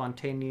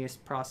 spontaneous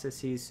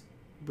processes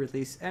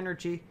release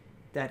energy.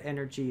 That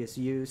energy is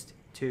used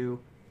to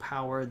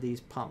power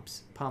these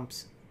pumps.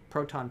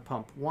 Proton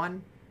pump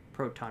 1,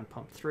 proton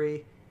pump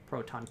 3,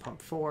 proton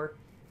pump 4.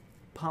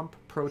 Pump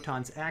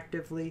protons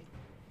actively.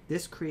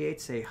 This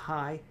creates a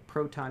high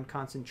proton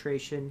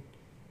concentration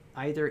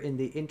either in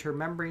the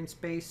intermembrane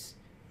space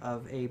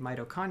of a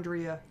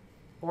mitochondria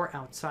or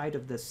outside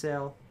of the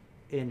cell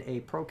in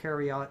a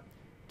prokaryote.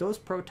 Those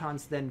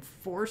protons then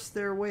force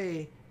their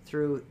way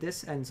through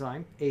this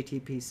enzyme,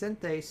 ATP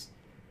synthase,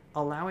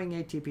 allowing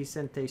ATP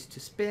synthase to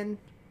spin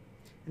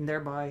and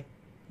thereby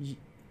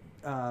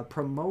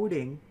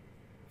promoting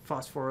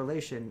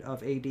phosphorylation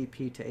of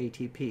ADP to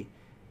ATP.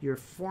 You're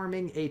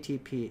forming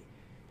ATP,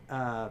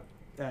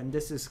 and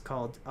this is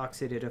called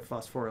oxidative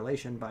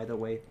phosphorylation, by the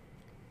way.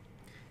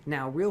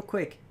 Now, real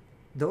quick,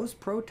 those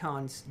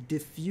protons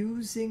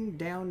diffusing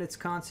down its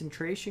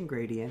concentration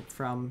gradient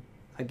from,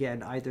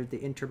 again, either the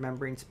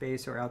intermembrane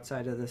space or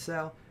outside of the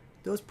cell,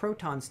 those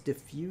protons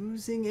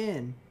diffusing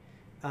in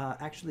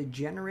actually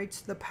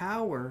generates the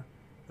power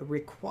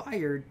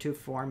required to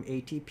form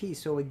ATP.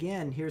 So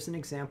again, here's an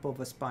example of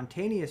a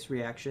spontaneous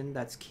reaction.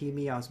 That's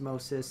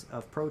chemiosmosis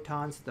of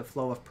protons, the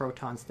flow of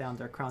protons down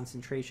their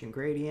concentration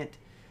gradient.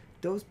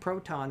 Those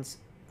protons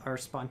are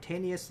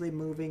spontaneously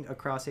moving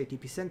across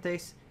ATP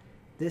synthase.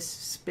 This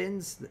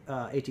spins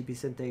ATP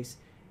synthase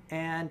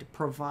and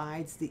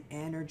provides the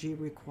energy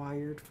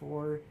required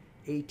for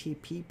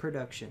ATP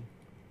production.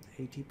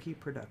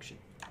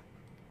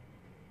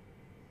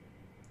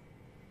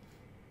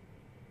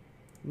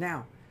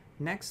 Now,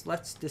 next,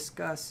 let's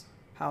discuss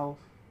how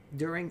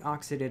during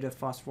oxidative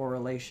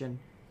phosphorylation,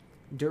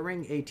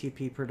 during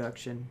ATP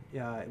production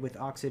with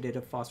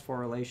oxidative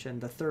phosphorylation,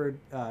 the third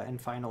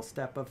and final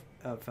step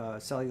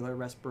of cellular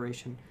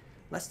respiration,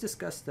 let's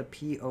discuss the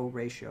PO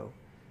ratio.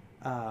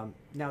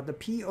 Now, the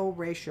PO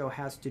ratio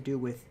has to do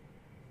with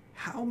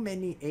how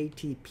many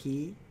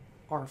ATP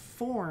are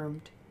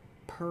formed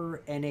per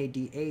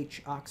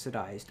NADH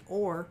oxidized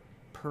or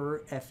per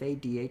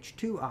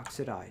FADH2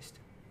 oxidized.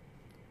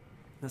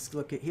 Let's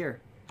look at here.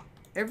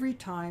 Every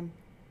time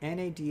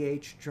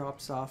NADH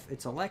drops off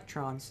its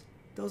electrons,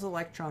 those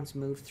electrons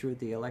move through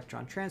the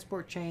electron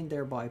transport chain,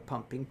 thereby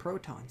pumping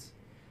protons.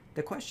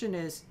 The question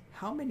is,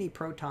 how many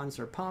protons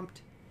are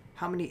pumped?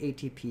 How many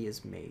ATP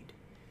is made?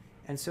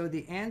 And so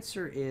the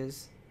answer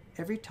is,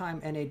 every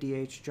time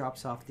NADH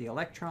drops off the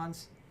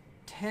electrons,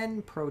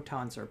 10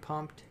 protons are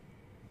pumped,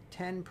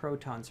 10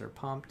 protons are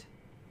pumped,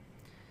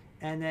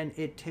 and then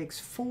it takes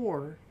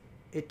 4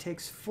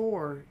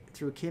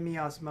 through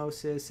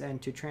chemiosmosis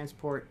and to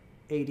transport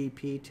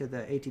ADP to the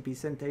ATP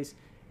synthase,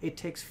 it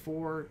takes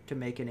 4 to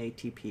make an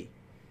ATP.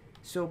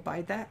 So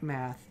by that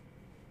math,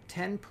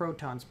 10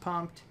 protons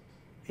pumped,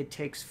 it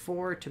takes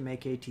 4 to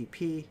make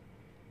ATP.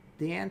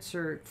 The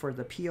answer for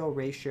the PO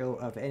ratio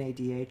of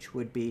NADH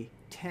would be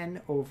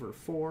 10 over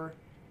 4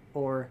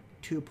 or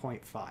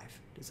 2.5.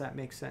 Does that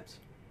make sense?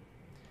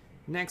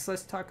 Next,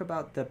 let's talk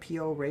about the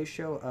PO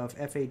ratio of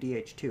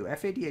FADH2.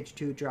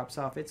 FADH2 drops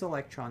off its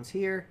electrons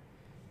here.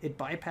 It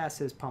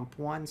bypasses pump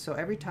 1. So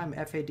every time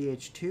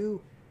FADH2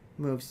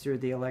 moves through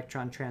the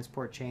electron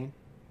transport chain,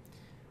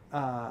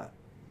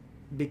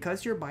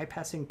 because you're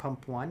bypassing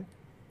pump 1,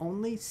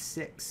 only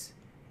 6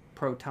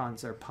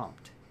 protons are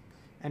pumped.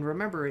 And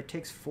remember, it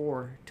takes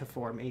 4 to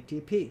form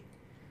ATP.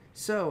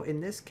 So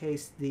in this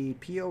case, the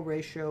PO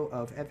ratio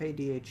of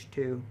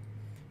FADH2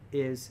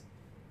 is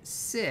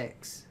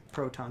 6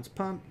 protons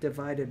pumped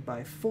divided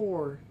by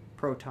 4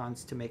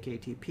 protons to make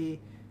ATP,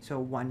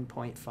 so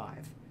 1.5.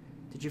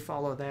 Did you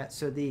follow that?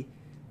 So the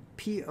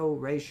PO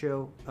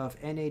ratio of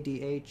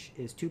NADH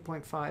is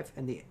 2.5,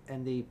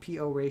 and the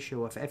PO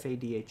ratio of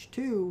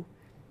FADH2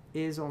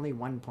 is only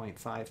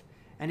 1.5.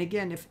 And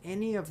again, if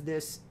any of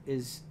this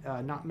is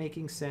not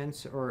making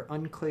sense or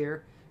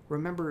unclear,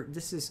 remember,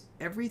 this is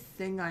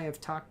everything I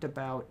have talked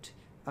about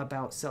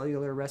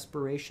cellular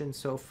respiration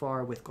so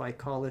far, with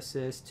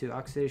glycolysis to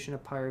oxidation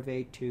of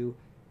pyruvate to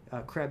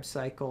Kreb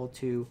cycle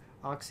to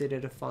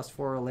oxidative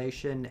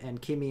phosphorylation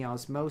and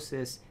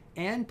chemiosmosis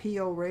and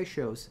PO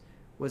ratios,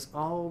 was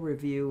all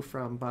review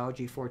from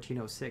Biology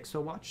 1406. So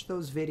watch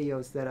those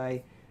videos that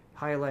I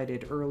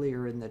highlighted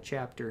earlier in the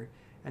chapter,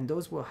 and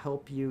those will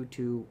help you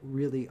to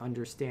really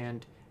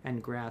understand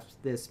and grasp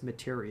this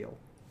material.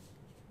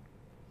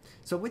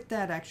 So with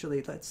that,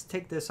 actually, let's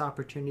take this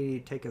opportunity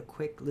to take a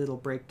quick little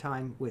break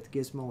time with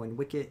Gizmo and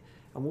Wicket,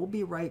 and we'll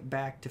be right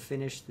back to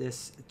finish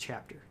this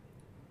chapter.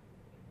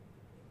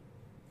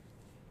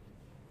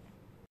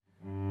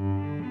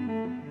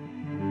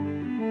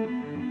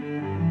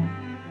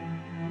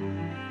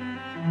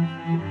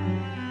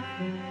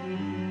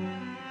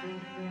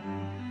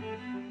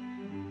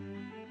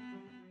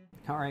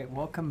 Alright,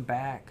 welcome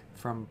back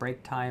from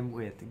break time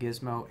with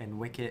Gizmo and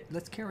Wicket.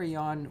 Let's carry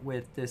on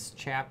with this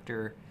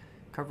chapter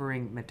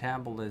covering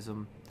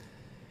metabolism.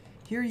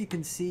 Here you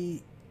can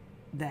see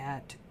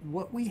that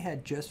what we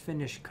had just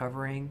finished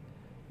covering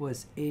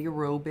was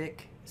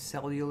aerobic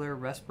cellular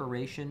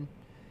respiration.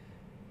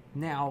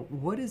 Now,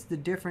 what is the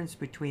difference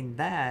between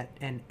that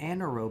and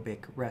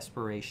anaerobic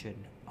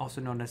respiration,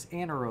 also known as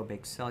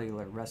anaerobic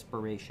cellular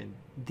respiration?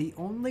 The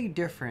only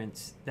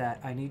difference that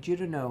I need you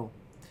to know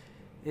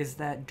is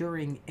that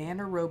during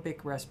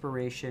anaerobic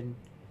respiration,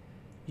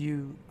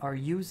 you are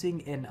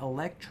using an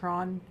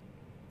electron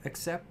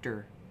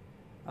acceptor,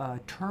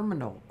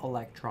 terminal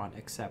electron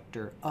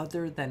acceptor,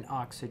 other than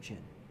oxygen.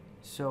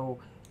 So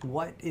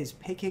what is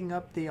picking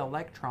up the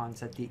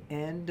electrons at the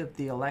end of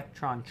the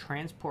electron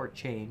transport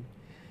chain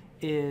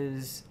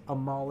is a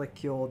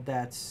molecule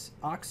that's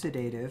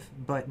oxidative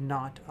but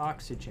not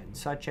oxygen,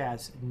 such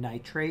as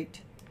nitrate,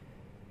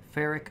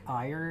 ferric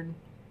iron,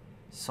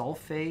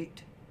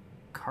 sulfate,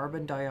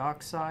 carbon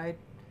dioxide,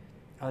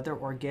 other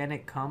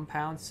organic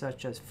compounds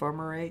such as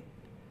fumarate.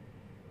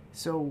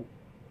 So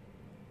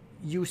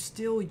you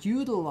still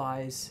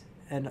utilize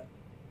an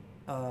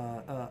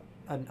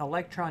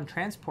electron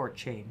transport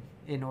chain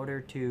in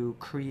order to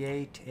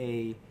create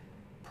a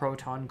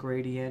proton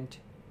gradient,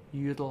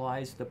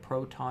 utilize the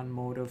proton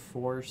motive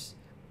force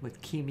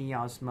with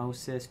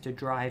chemiosmosis to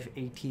drive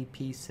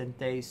ATP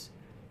synthase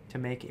to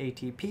make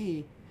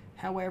ATP.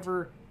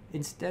 However,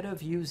 instead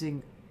of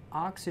using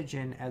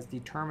oxygen as the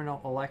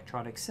terminal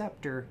electron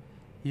acceptor,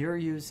 you're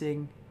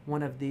using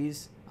one of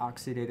these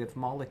oxidative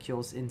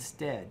molecules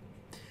instead.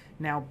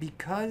 Now,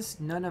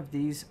 because none of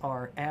these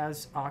are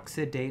as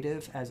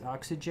oxidative as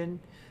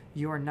oxygen,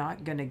 you're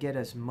not going to get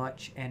as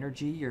much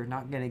energy, you're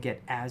not going to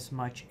get as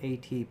much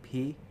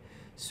ATP,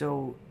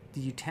 so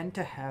you tend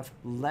to have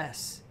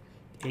less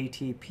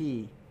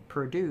ATP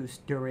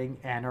produced during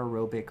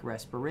anaerobic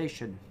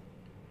respiration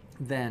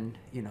than,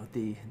 you know,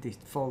 the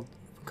full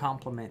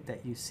complement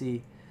that you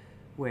see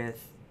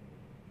with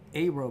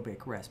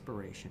aerobic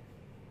respiration.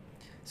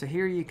 So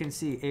here you can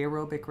see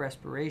aerobic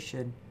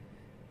respiration,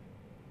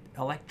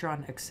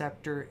 electron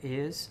acceptor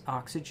is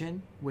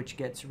oxygen, which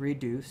gets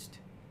reduced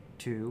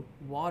to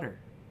water.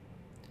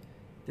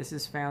 This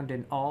is found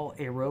in all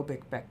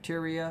aerobic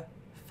bacteria,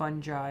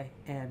 fungi,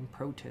 and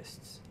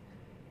protists.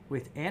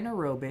 With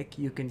anaerobic,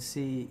 you can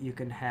see you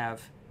can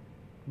have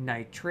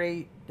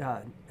nitrate,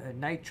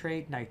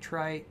 nitrite,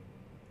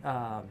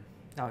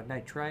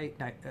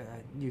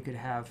 you could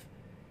have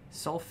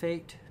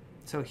sulfate.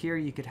 So here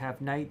you could have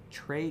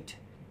nitrate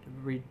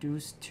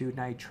reduced to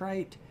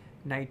nitrite,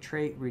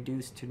 nitrate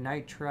reduced to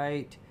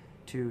nitrite,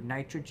 to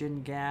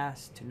nitrogen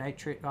gas, to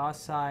nitric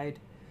oxide.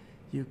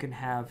 You can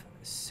have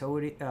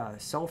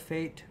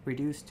sulfate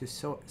reduced to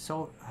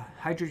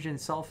hydrogen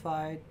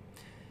sulfide.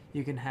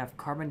 You can have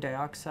carbon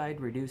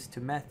dioxide reduced to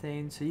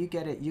methane. So you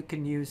get it. You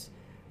can use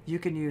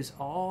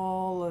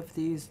all of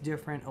these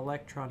different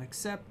electron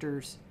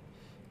acceptors,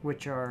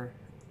 which are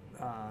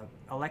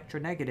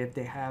electronegative.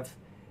 They have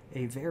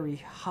a very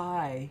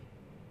high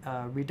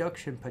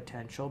reduction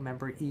potential.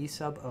 Remember, E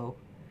sub O,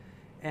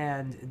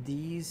 and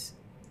these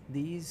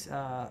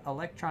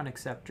electron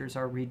acceptors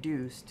are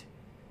reduced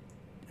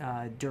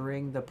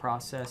during the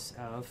process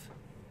of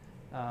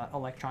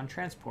electron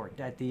transport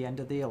at the end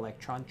of the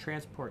electron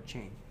transport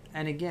chain.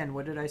 And again,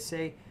 what did I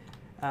say?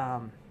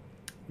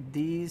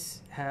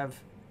 These have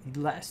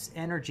less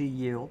energy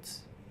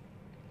yields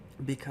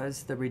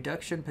because the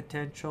reduction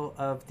potential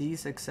of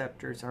these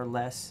acceptors are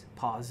less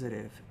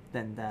positive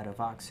than that of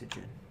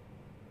oxygen.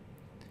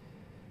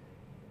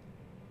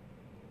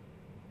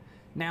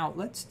 Now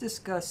let's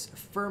discuss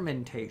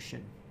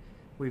fermentation.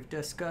 We've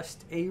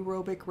discussed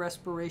aerobic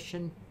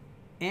respiration,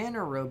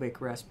 anaerobic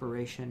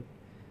respiration.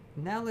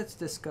 Now let's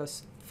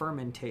discuss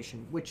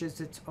fermentation, which is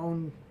its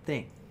own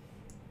thing.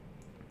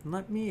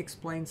 Let me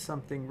explain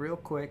something real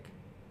quick.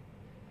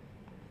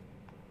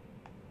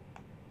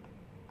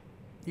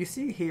 You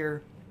see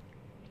here,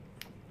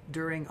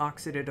 during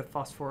oxidative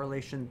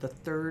phosphorylation, the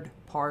third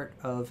part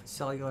of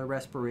cellular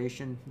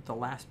respiration, the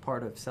last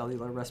part of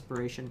cellular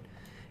respiration,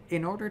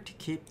 in order to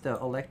keep the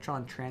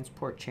electron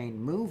transport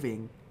chain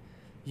moving,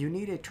 you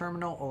need a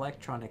terminal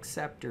electron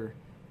acceptor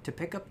to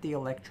pick up the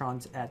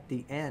electrons at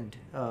the end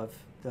of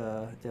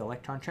the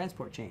electron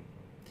transport chain.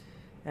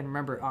 And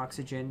remember,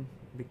 oxygen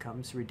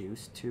becomes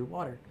reduced to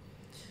water.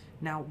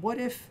 Now, what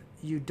if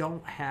you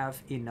don't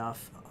have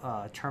enough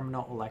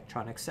terminal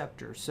electron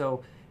acceptor?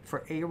 So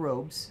for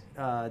aerobes,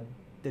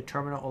 the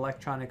terminal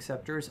electron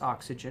acceptor is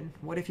oxygen.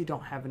 What if you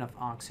don't have enough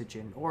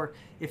oxygen? Or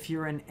if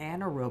you're an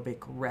anaerobic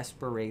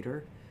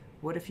respirator,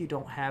 what if you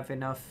don't have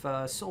enough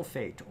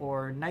sulfate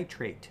or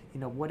nitrate?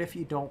 What if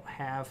you don't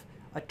have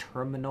a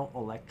terminal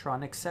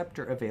electron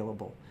acceptor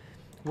available?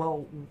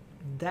 Well,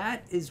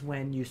 that is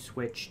when you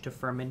switch to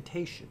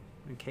fermentation,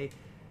 okay?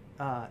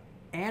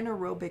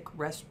 Anaerobic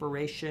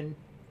respiration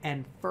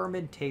and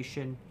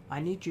fermentation,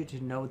 I need you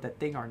to know that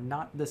they are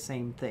not the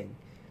same thing.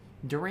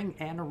 During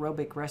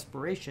anaerobic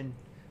respiration,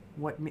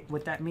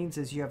 what that means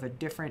is you have a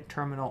different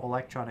terminal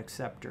electron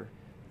acceptor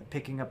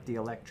picking up the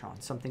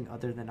electron, something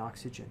other than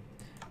oxygen.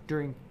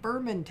 During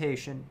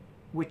fermentation,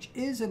 which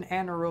is an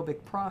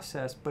anaerobic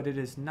process, but it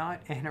is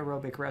not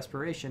anaerobic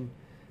respiration,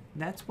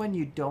 that's when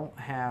you don't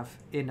have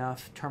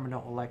enough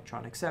terminal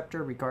electron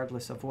acceptor,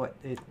 regardless of what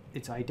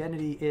its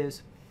identity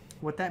is.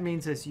 What that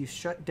means is you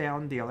shut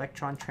down the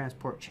electron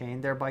transport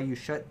chain, thereby you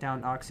shut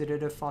down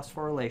oxidative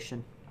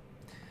phosphorylation.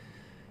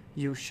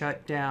 You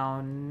shut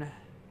down,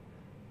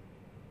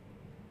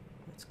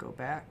 let's go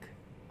back.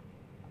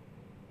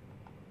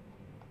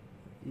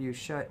 You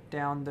shut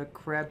down the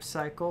Kreb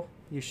cycle.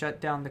 You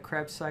shut down the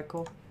Kreb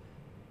cycle.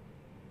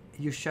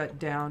 You shut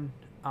down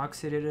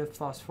oxidative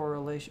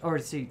phosphorylation, or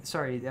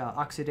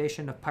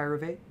oxidation of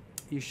pyruvate.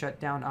 You shut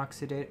down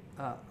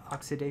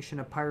oxidation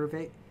of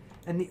pyruvate.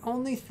 And the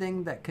only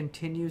thing that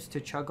continues to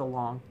chug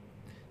along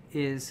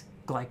is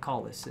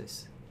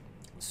glycolysis.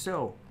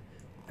 So,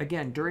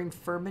 again, during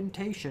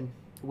fermentation,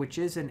 which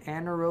is an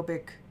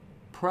anaerobic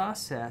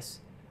process,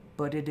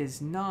 but it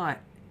is not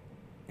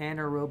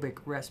anaerobic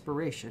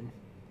respiration,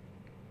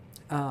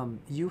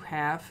 you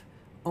have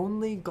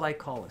only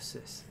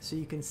glycolysis. So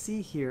you can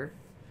see here,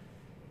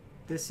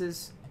 this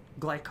is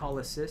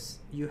glycolysis.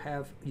 You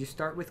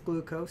start with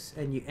glucose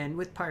and you end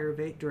with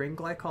pyruvate during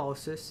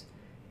glycolysis.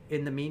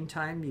 In the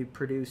meantime, you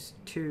produce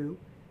 2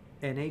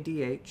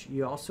 NADH.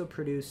 You also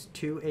produce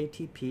 2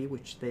 ATP,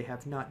 which they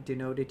have not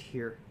denoted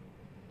here.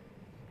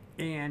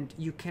 And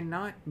you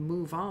cannot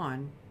move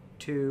on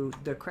to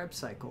the Kreb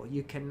cycle.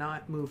 You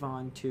cannot move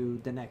on to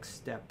the next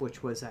step,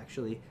 which was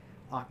actually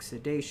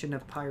oxidation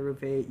of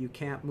pyruvate. You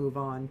can't move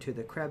on to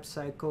the Kreb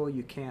cycle.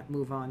 You can't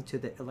move on to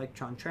the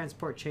electron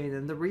transport chain.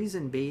 And the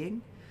reason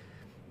being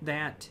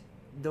that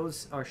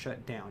those are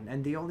shut down.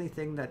 And the only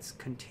thing that's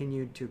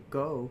continued to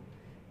go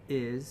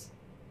is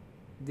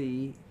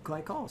the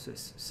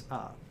glycolysis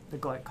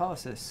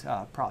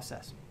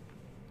process.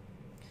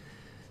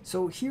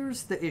 So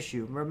here's the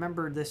issue.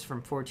 Remember this from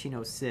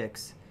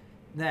 1406,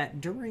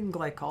 that during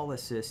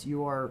glycolysis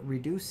you are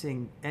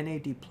reducing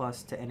NAD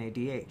plus to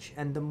NADH,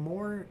 and the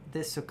more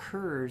this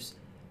occurs,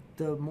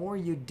 the more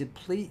you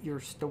deplete your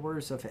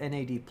stores of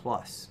NAD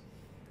plus.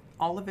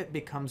 All of it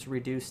becomes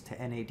reduced to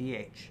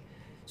NADH.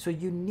 So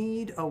you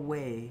need a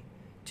way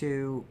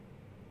to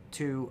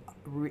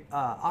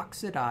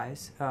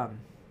oxidize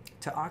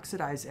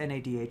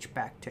NADH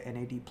back to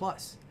NAD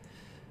plus.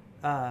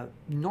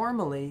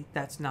 Normally,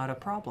 that's not a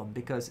problem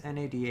because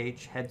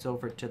NADH heads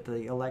over to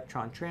the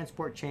electron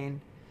transport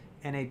chain.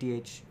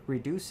 NADH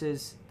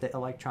reduces the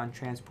electron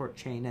transport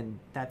chain, and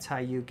that's how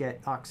you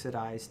get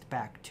oxidized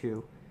back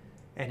to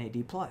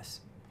NAD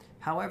plus.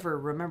 However,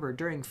 remember,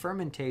 during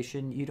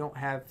fermentation, you don't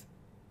have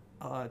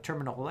a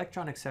terminal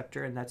electron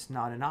acceptor, and that's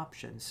not an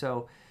option.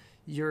 So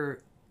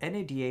your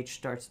NADH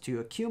starts to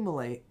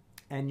accumulate,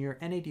 and your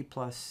NAD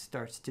plus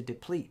starts to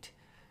deplete.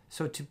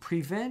 So to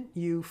prevent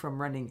you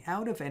from running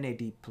out of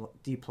NAD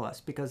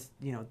plus, because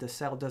the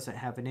cell doesn't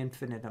have an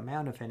infinite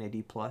amount of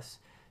NAD plus,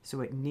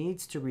 so it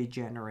needs to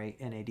regenerate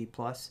NAD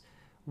plus,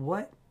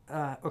 what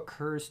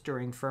occurs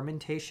during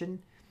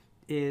fermentation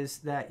is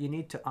that you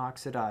need to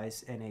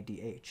oxidize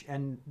NADH.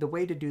 And the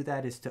way to do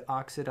that is to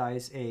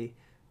oxidize a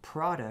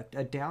product,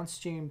 a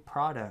downstream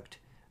product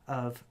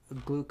of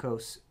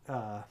glucose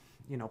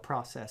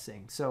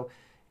processing. So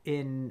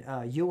in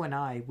you and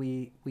I,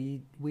 we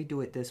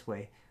do it this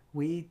way.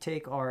 We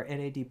take our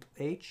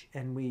NADH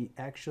and we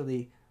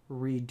actually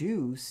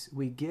reduce,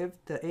 we give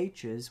the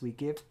H's, we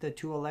give the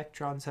 2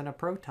 electrons and a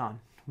proton.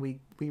 We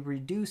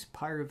reduce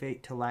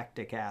pyruvate to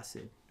lactic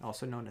acid,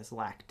 also known as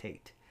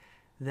lactate.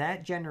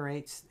 That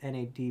generates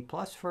NAD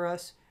plus for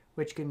us,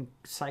 which can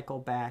cycle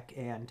back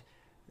and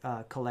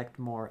collect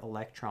more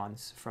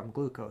electrons from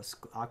glucose,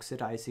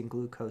 oxidizing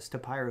glucose to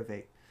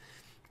pyruvate.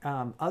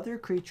 Other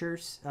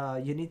creatures,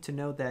 you need to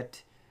know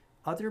that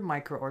other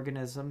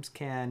microorganisms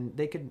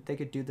they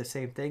could do the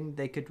same thing.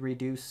 They could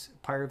reduce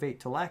pyruvate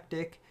to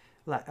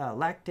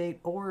lactate,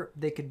 or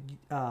they could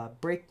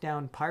break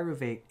down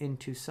pyruvate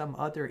into some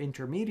other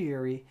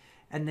intermediary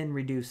and then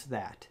reduce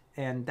that.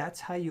 And that's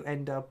how you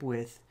end up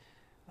with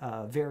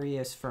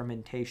various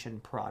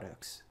fermentation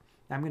products.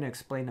 I'm going to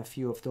explain a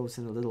few of those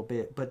in a little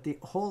bit, but the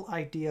whole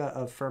idea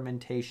of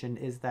fermentation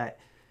is that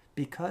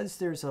because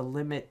there's a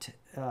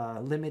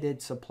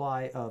limited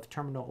supply of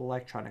terminal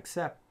electron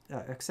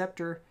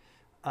acceptor,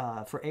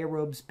 for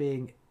aerobes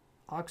being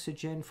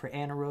oxygen, for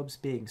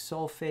anaerobes being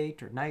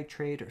sulfate or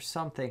nitrate or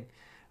something,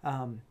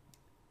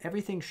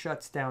 everything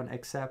shuts down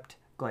except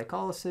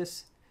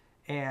glycolysis.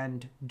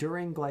 And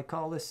during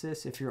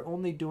glycolysis, if you're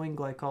only doing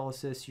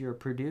glycolysis, you're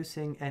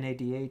producing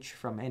NADH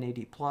from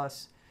NAD+.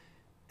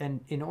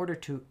 And in order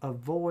to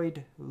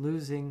avoid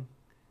losing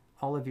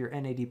all of your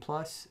NAD+,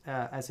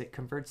 as it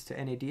converts to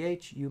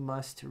NADH, you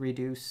must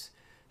reduce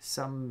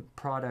some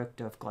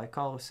product of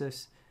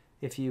glycolysis.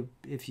 If you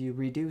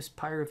reduce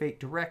pyruvate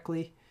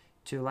directly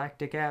to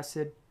lactic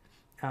acid,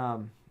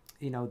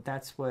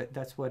 that's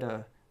what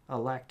a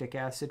lactic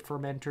acid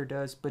fermenter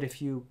does. But if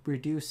you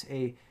reduce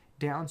a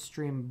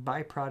downstream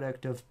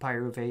byproduct of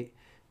pyruvate,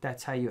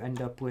 that's how you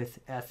end up with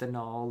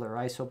ethanol or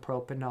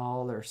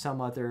isopropanol or some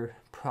other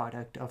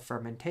product of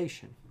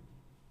fermentation.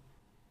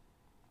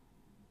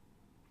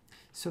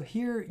 So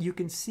here you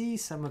can see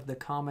some of the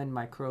common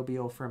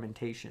microbial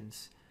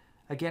fermentations.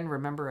 Again,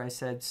 remember I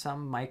said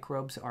some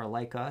microbes are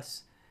like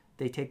us.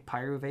 They take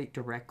pyruvate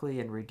directly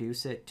and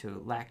reduce it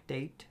to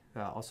lactate,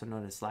 also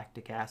known as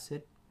lactic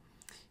acid.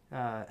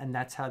 And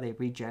that's how they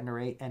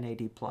regenerate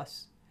NAD+.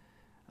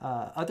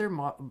 Other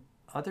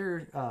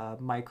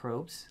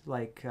microbes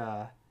like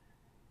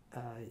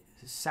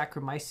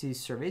Saccharomyces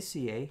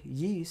cerevisiae,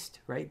 yeast,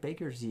 right,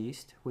 baker's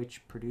yeast,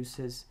 which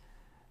produces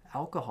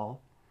alcohol.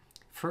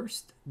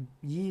 First,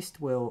 yeast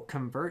will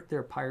convert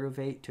their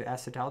pyruvate to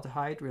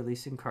acetaldehyde,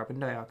 releasing carbon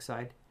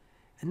dioxide,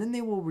 and then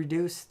they will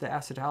reduce the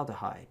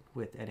acetaldehyde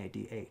with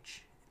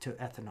NADH to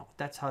ethanol.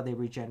 That's how they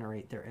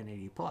regenerate their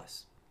NAD+.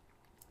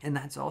 And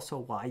that's also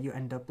why you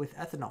end up with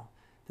ethanol.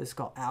 This is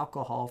called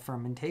alcohol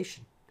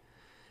fermentation.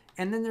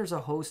 And then there's a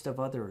host of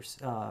others.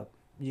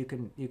 You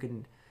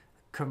can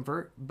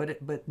convert,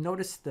 but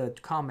notice the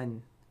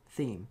common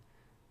theme.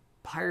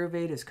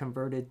 Pyruvate is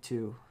converted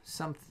to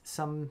some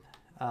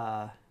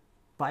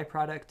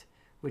byproduct,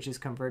 which is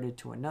converted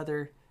to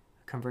another,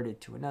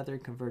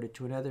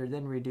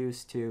 then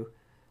reduced to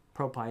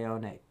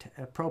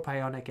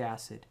propionic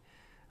acid.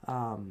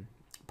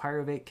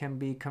 Pyruvate can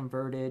be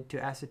converted to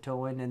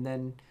acetone and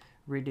then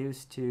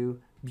reduced to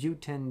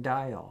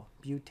butanediol.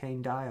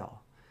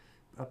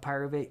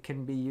 Pyruvate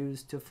can be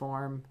used to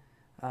form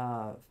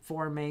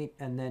formate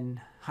and then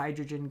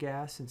hydrogen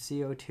gas and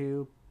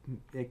CO2.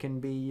 It can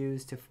be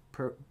used to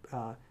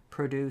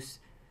produce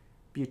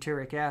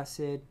butyric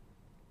acid,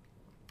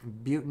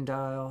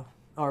 butanol,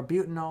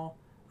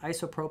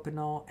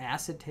 isopropanol,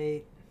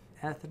 acetate,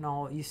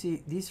 ethanol. You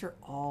see, these are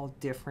all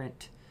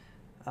different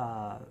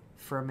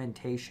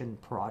fermentation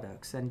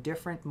products, and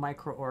different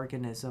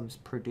microorganisms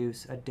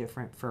produce a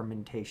different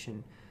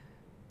fermentation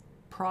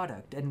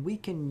product, and we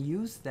can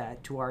use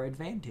that to our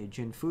advantage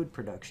in food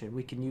production.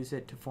 We can use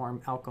it to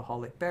form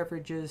alcoholic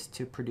beverages,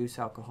 to produce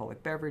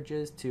alcoholic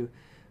beverages,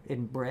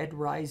 in bread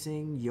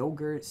rising,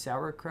 yogurt,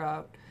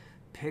 sauerkraut,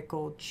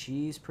 pickled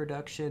cheese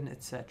production,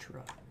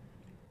 etc.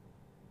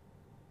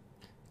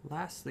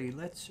 Lastly,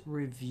 let's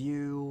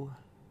review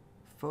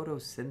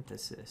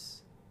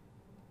photosynthesis.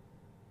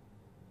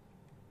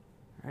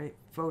 Right?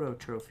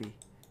 Phototrophy,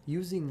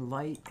 using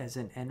light as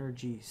an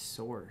energy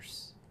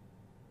source.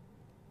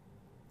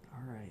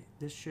 All right,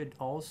 this should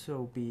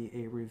also be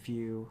a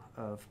review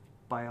of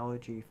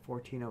Biology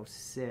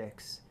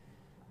 1406,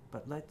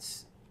 but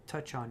let's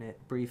touch on it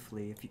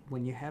briefly.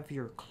 When you have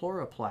your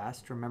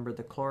chloroplast, remember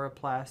the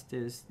chloroplast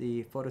is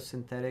the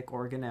photosynthetic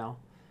organelle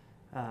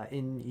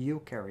in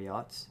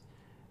eukaryotes.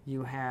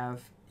 You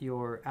have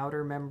your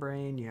outer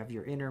membrane, you have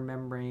your inner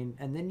membrane,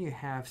 and then you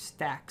have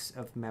stacks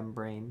of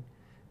membrane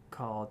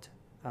called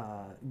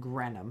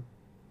granum.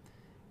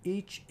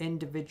 Each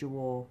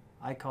individual,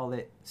 I call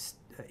it,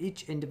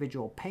 each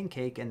individual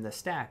pancake in the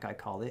stack, I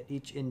call it,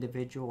 each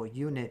individual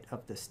unit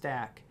of the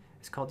stack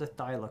is called a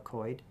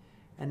thylakoid.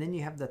 And then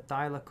you have the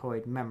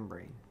thylakoid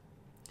membrane.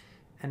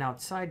 And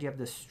outside you have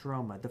the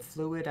stroma. The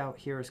fluid out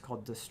here is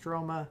called the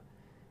stroma.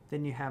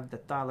 Then you have the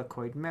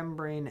thylakoid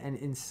membrane, and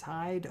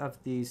inside of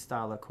these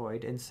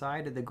thylakoid,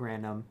 inside of the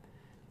granum,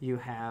 you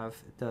have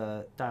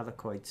the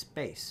thylakoid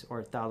space,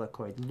 or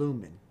thylakoid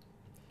lumen.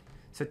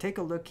 So take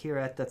a look here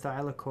at the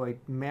thylakoid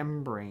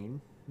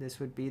membrane. This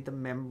would be the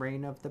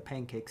membrane of the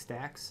pancake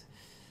stacks.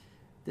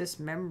 This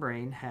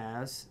membrane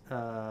has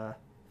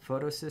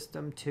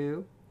photosystem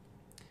 2,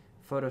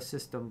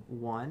 photosystem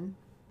 1.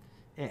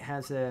 It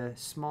has a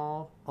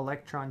small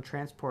electron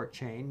transport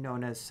chain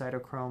known as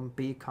cytochrome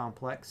B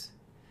complex.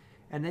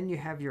 And then you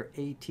have your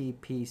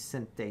ATP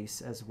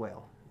synthase as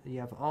well. You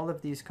have all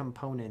of these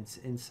components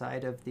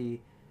inside of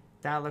the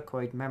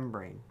thylakoid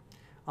membrane.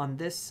 On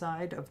this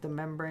side of the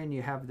membrane,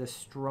 you have the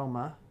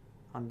stroma.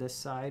 On this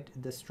side,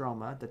 the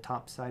stroma. The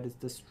top side is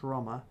the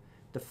stroma,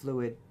 the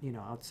fluid,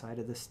 outside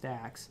of the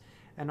stacks.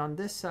 And on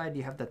this side,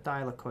 you have the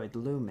thylakoid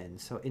lumen,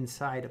 so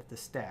inside of the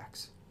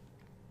stacks.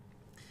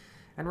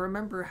 And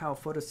remember how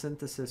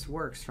photosynthesis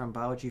works from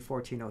Biology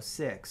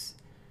 1406.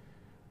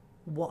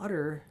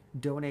 Water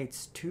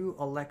donates 2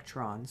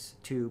 electrons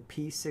to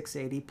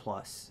P680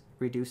 plus,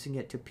 reducing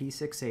it to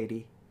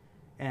P680,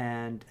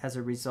 and as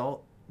a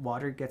result,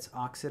 water gets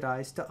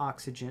oxidized to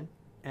oxygen,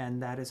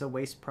 and that is a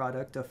waste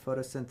product of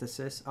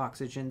photosynthesis,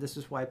 oxygen. This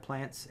is why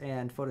plants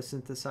and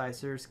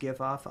photosynthesizers give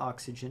off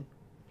oxygen.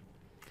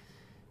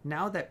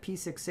 Now that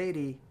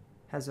P680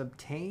 has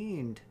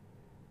obtained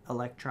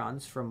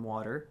electrons from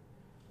water,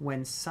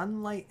 when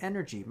sunlight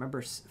energy,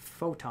 remember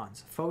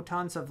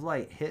photons of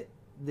light hit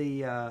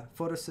the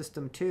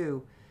photosystem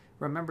 2,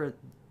 remember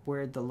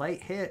where the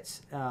light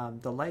hits,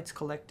 the light's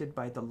collected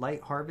by the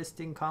light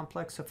harvesting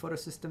complex of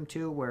photosystem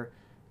 2, where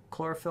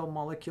chlorophyll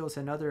molecules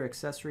and other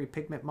accessory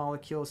pigment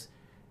molecules,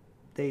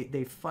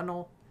 they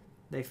funnel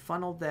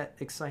that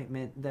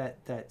excitement,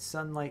 that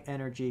sunlight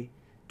energy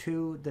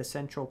to the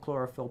central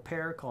chlorophyll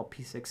pair called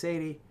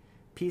P680.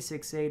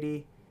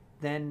 P680,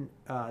 then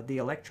the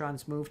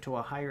electrons move to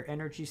a higher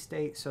energy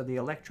state, so the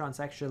electrons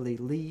actually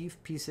leave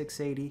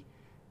P680.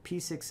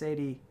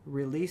 P680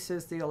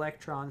 releases the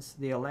electrons.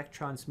 The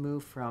electrons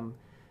move from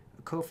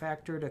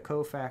cofactor to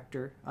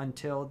cofactor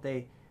until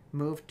they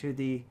move to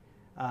the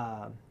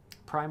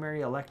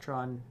primary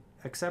electron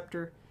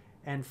acceptor,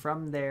 and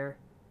from there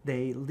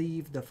they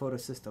leave the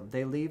photosystem.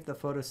 They leave the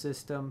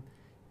photosystem,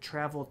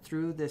 travel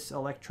through this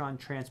electron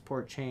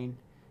transport chain,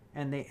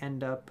 and they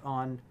end up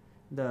on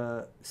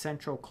the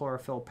central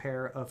chlorophyll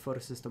pair of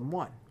photosystem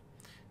 1.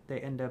 They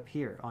end up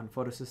here on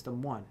photosystem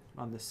 1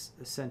 on this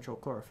central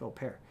chlorophyll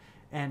pair.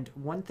 And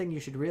one thing you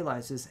should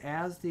realize is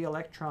as the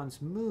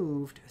electrons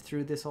moved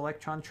through this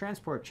electron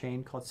transport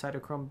chain called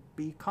cytochrome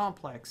B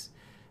complex,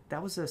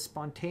 that was a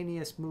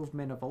spontaneous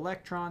movement of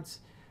electrons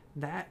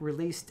that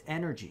released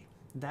energy.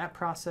 That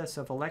process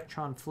of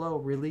electron flow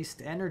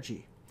released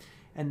energy.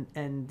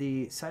 And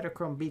the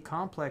cytochrome B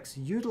complex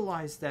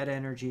utilized that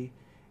energy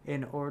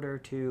in order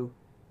to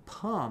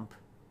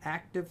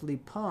actively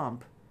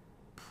pump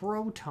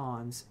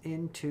protons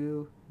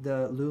into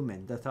the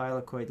lumen, the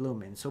thylakoid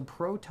lumen. So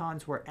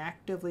protons were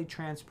actively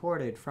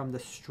transported from the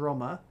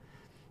stroma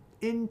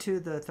into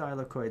the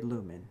thylakoid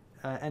lumen,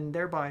 and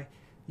thereby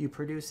you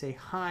produce a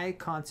high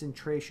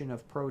concentration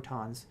of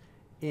protons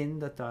in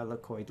the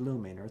thylakoid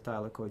lumen or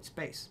thylakoid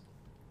space.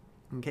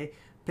 Okay,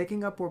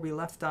 picking up where we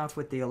left off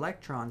with the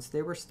electrons,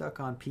 they were stuck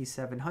on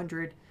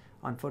P700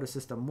 on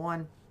photosystem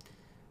 1.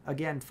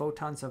 Again,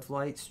 photons of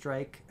light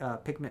strike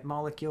pigment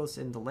molecules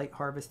in the light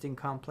harvesting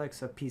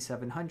complex of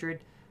P700.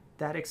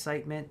 That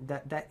excitement,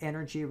 that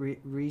energy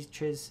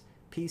reaches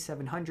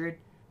P700.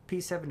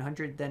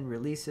 P700 then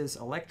releases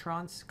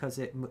electrons because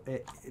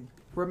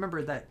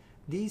remember that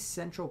these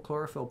central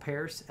chlorophyll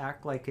pairs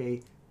act like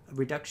a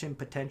reduction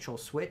potential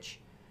switch.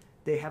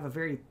 They have a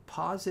very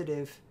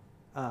positive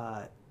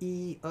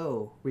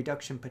EO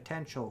reduction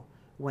potential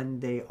when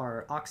they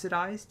are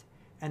oxidized,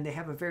 and they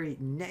have a very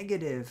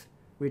negative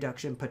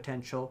reduction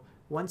potential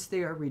once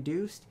they are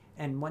reduced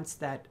and once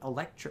that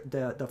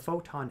the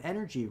photon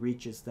energy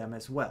reaches them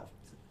as well.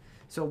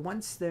 So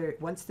once they're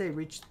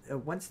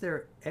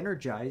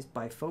energized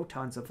by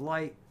photons of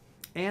light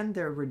and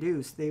they're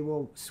reduced, they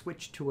will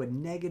switch to a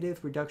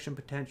negative reduction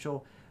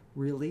potential,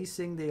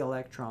 releasing the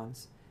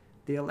electrons.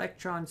 The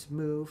electrons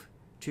move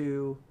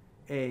to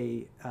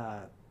a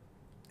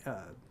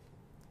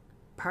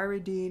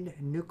pyridine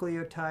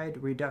nucleotide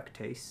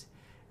reductase.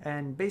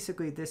 And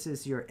basically this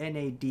is your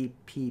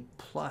NADP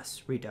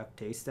plus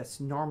reductase. That's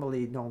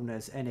normally known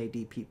as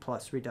NADP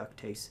plus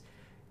reductase.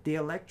 The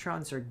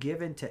electrons are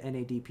given to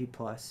NADP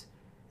plus,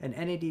 and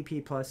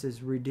NADP plus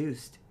is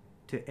reduced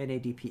to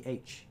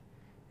NADPH.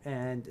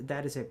 And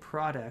that is a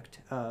product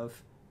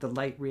of the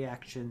light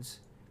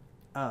reactions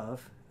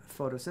of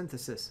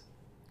photosynthesis.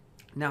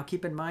 Now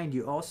keep in mind,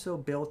 you also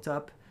built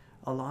up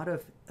a lot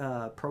of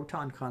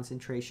proton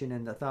concentration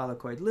in the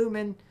thylakoid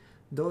lumen.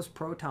 Those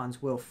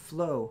protons will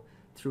flow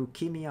through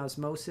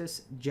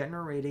chemiosmosis,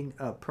 generating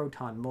a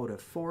proton motive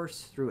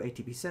force through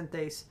ATP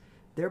synthase,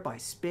 thereby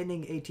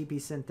spinning ATP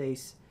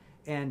synthase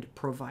and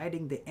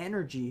providing the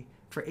energy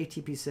for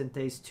ATP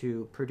synthase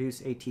to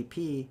produce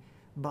ATP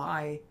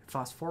by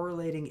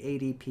phosphorylating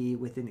ADP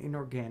with an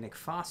inorganic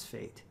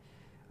phosphate.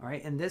 All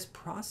right, and this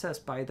process,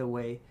 by the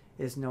way,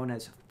 is known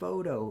as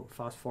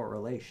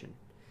photophosphorylation.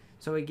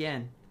 So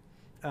again,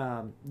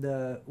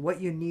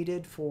 what you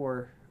needed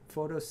for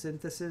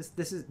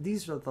photosynthesis,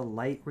 these are the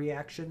light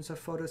reactions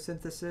of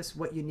photosynthesis.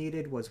 What you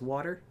needed was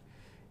water,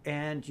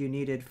 and you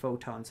needed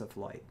photons of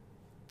light,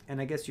 and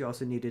I guess you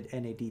also needed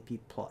NADP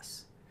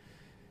plus.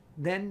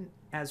 Then,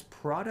 as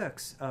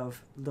products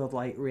of the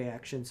light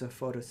reactions of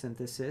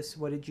photosynthesis,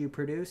 what did you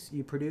produce?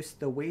 You produced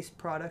the waste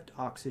product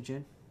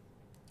oxygen,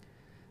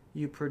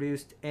 you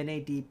produced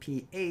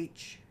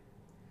NADPH,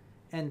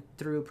 and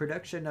through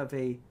production of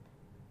a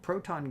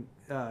proton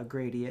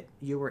gradient,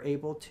 you were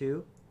able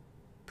to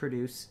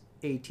produce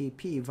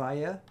ATP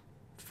via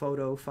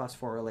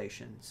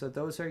photophosphorylation. So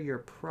those are your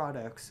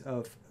products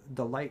of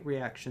the light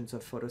reactions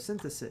of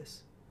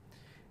photosynthesis.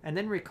 And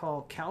then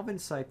recall,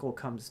 Calvin's cycle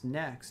comes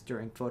next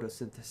during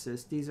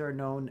photosynthesis. These are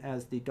known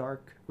as the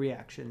dark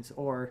reactions,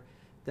 or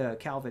the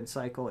Calvin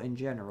cycle in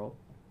general.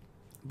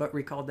 but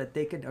recall that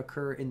they can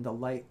occur in the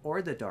light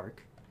or the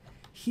dark.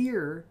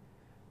 Here,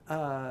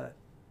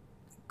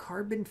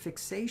 carbon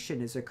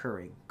fixation is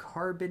occurring.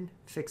 Carbon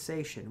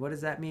fixation. What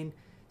does that mean?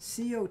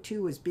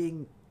 CO2 is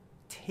being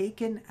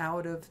taken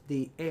out of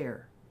the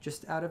air,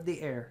 just out of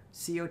the air.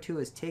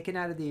 CO2 is taken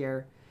out of the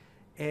air,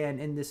 and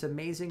in this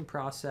amazing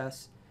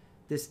process,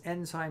 this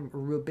enzyme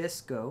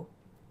Rubisco,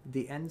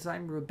 the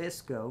enzyme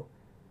Rubisco,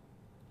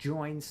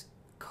 joins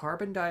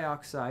carbon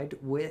dioxide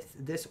with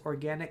this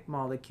organic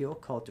molecule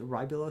called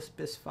ribulose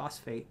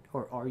bisphosphate,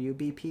 or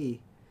RUBP,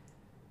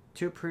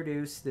 to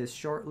produce this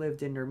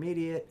short-lived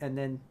intermediate, and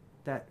then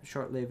that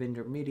short-lived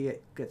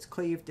intermediate gets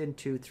cleaved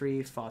into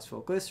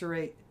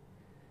 3-phosphoglycerate.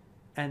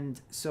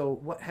 And so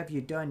what have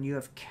you done? You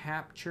have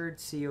captured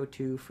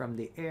CO2 from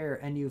the air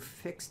and you've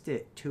fixed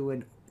it to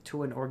an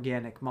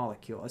organic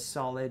molecule, a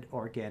solid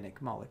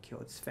organic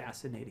molecule. It's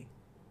fascinating.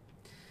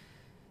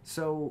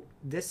 So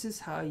this is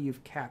how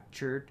you've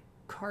captured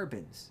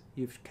carbons.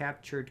 You've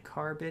captured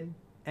carbon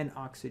and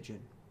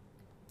oxygen.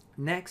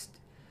 Next,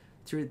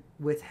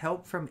 with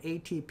help from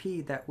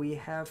ATP that we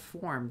have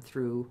formed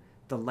through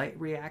the light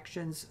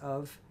reactions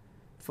of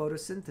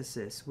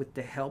photosynthesis, with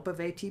the help of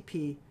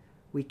ATP,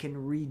 we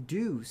can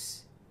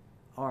reduce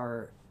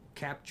our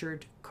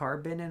captured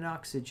carbon and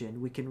oxygen.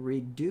 We can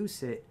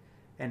reduce it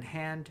and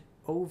hand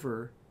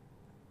over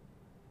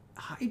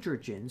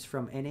hydrogens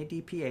from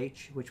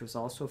NADPH, which was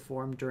also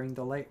formed during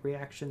the light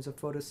reactions of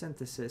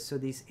photosynthesis. So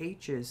these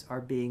H's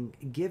are being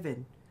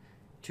given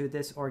to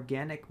this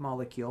organic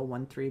molecule,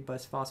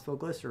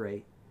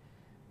 1,3-bisphosphoglycerate,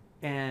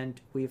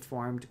 and we've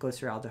formed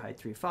glyceraldehyde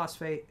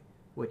 3-phosphate,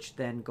 which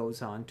then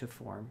goes on to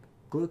form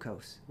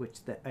glucose,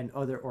 and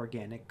other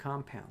organic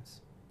compounds.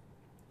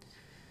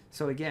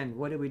 So again,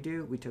 what did we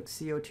do? We took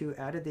CO2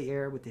 out of the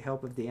air with the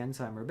help of the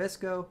enzyme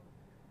Rubisco.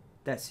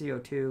 That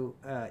CO2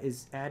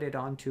 is added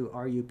onto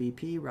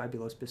RUBP,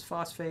 ribulose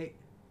bisphosphate,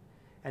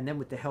 and then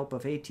with the help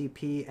of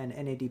ATP and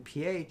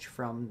NADPH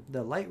from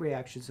the light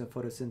reactions of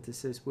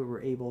photosynthesis, we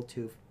were able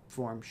to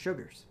form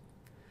sugars.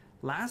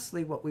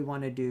 Lastly, what we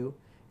want to do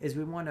is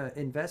we want to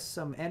invest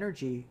some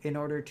energy in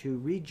order to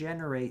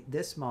regenerate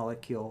this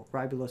molecule,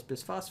 ribulose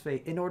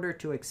bisphosphate, in order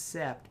to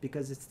accept,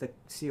 because it's the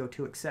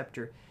CO2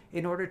 acceptor,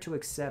 in order to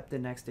accept the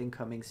next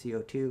incoming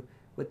CO2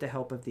 with the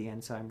help of the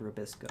enzyme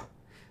Rubisco.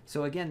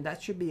 So again,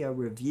 that should be a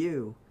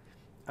review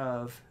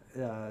of,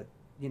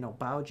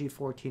 Biology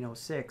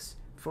 1406,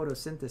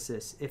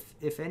 photosynthesis.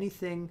 If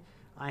anything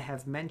I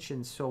have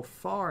mentioned so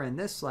far in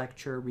this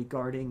lecture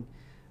regarding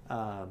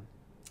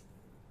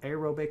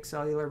aerobic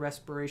cellular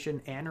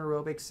respiration,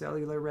 anaerobic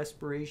cellular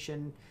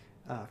respiration,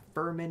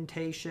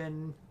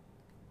 fermentation,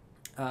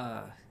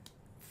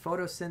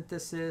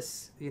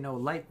 photosynthesis,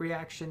 light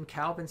reaction,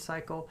 Calvin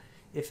cycle.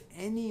 If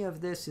any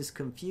of this is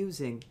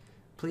confusing,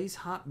 please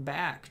hop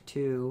back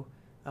to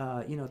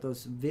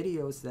those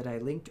videos that I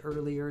linked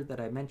earlier,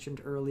 that I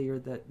mentioned earlier,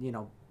 that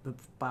the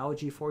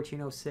Biology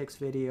 1406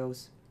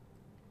 videos,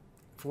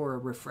 for a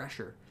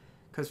refresher.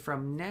 Because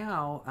from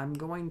now, I'm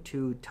going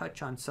to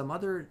touch on some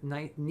other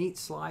neat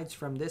slides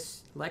from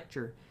this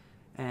lecture.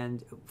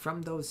 And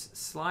from those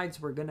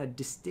slides, we're going to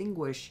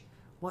distinguish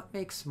what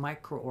makes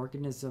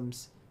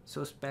microorganisms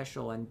so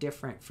special and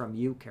different from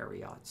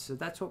eukaryotes. So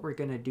that's what we're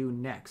going to do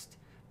next.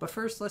 But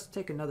first, let's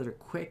take another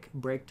quick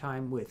break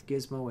time with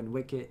Gizmo and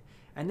Wicket.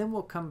 And then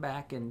we'll come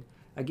back and,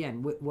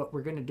 again, what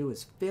we're going to do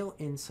is fill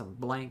in some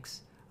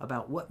blanks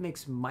about what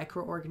makes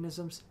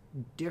microorganisms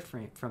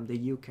different from the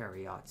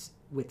eukaryotes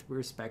with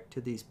respect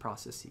to these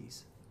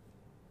processes.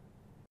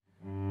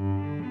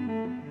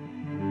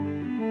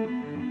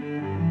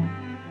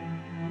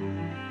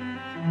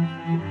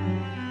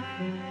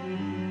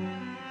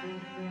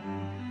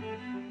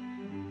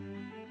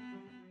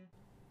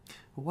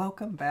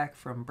 Welcome back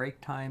from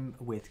break time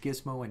with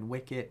Gizmo and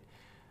Wicket.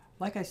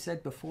 Like I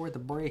said before the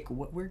break,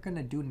 what we're going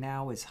to do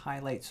now is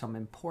highlight some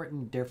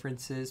important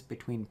differences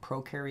between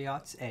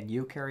prokaryotes and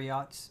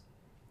eukaryotes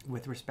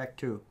with respect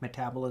to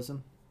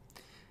metabolism.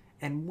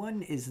 And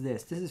one is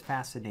this is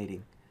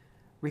fascinating.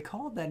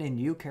 Recall that in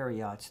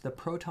eukaryotes, the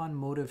proton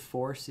motive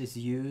force is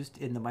used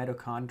in the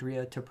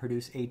mitochondria to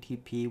produce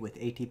ATP with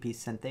ATP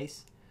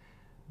synthase.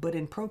 But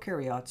in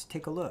prokaryotes,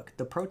 take a look.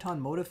 The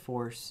proton motive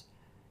force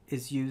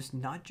is used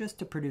not just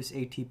to produce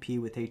ATP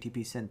with ATP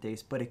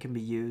synthase, but it can be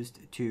used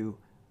to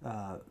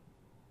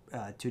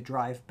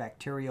drive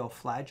bacterial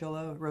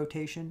flagella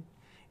rotation,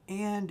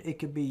 and it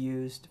could be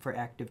used for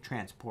active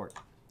transport.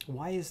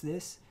 Why is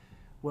this?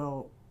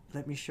 Well,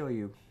 let me show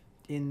you.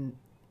 In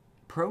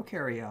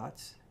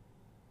prokaryotes,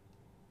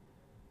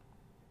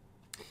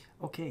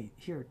 okay,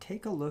 here,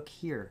 take a look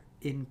here.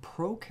 In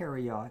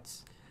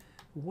prokaryotes,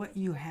 what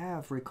you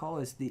have, recall,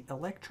 is the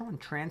electron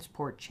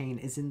transport chain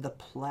is in the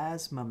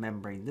plasma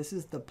membrane. This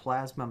is the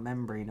plasma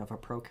membrane of a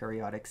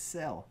prokaryotic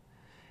cell.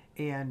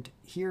 And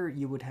here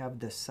you would have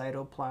the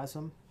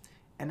cytoplasm,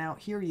 and out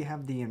here you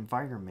have the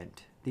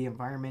environment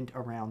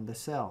around the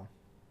cell.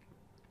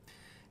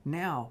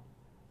 Now,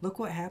 look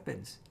what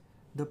happens.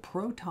 The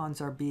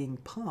protons are being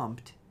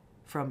pumped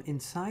from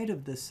inside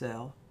of the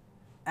cell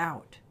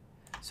out.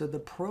 So the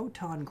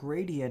proton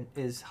gradient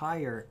is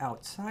higher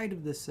outside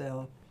of the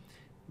cell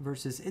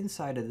versus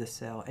inside of the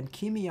cell, and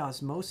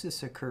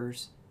chemiosmosis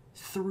occurs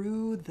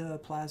through the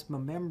plasma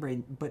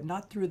membrane, but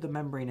not through the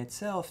membrane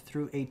itself,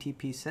 through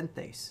ATP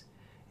synthase.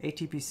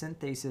 ATP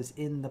synthase is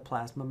in the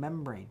plasma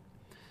membrane.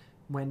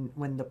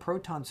 When the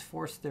protons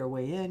force their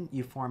way in,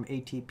 you form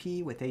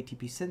ATP with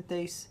ATP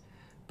synthase,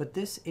 but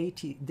this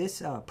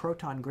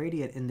proton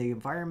gradient in the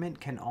environment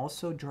can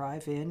also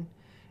drive in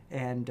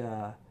and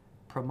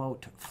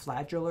promote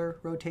flagellar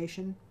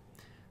rotation.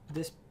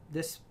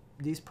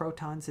 These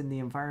protons in the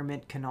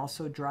environment can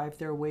also drive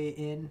their way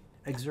in,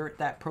 exert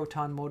that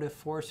proton motive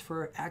force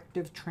for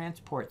active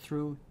transport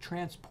through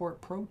transport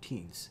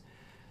proteins.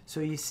 So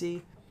you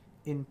see,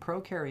 in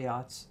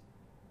prokaryotes,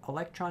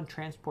 Electron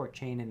Transport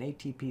Chain and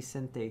ATP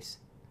synthase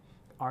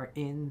are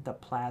in the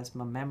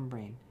plasma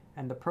membrane,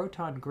 and the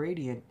proton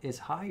gradient is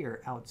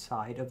higher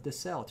outside of the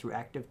cell through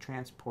active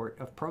transport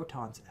of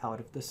protons out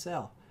of the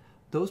cell.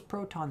 Those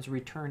protons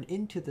return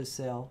into the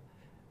cell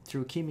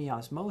through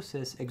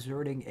chemiosmosis,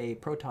 exerting a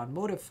proton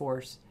motive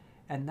force,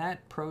 and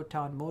that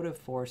proton motive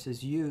force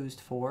is used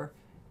for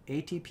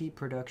ATP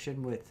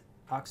production with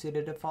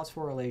oxidative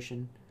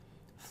phosphorylation,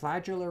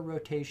 flagellar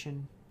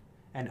rotation,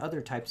 and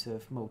other types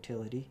of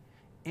motility,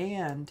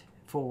 and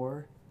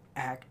for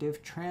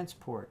active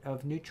transport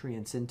of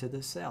nutrients into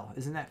the cell.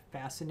 Isn't that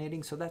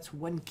fascinating? So that's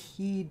one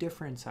key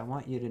difference I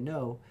want you to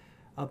know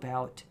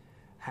about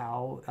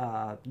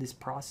how this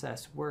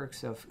process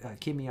works of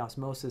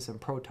chemiosmosis and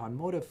proton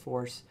motive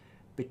force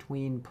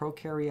between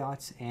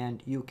prokaryotes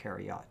and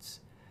eukaryotes.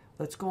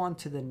 Let's go on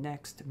to the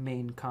next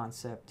main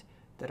concept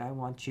that I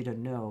want you to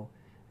know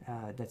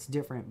that's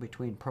different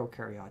between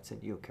prokaryotes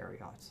and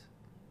eukaryotes.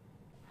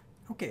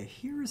 Okay,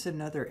 here's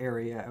another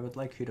area I would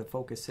like you to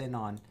focus in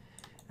on,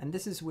 and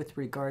this is with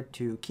regard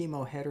to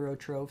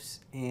chemoheterotrophs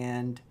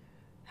and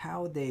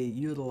how they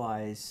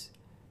utilize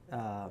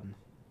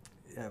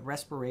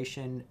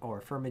respiration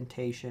or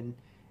fermentation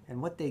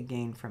and what they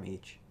gain from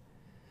each.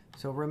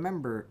 So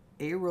remember,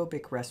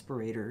 aerobic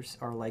respirators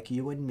are like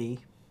you and me.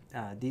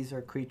 These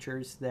are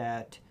creatures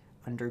that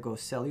undergo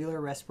cellular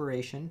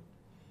respiration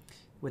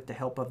with the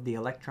help of the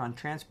electron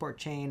transport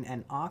chain,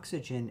 and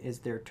oxygen is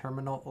their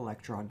terminal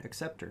electron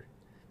acceptor.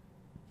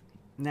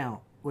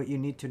 Now, what you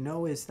need to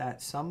know is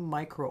that some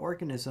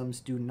microorganisms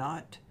do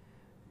not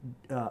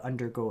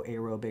undergo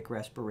aerobic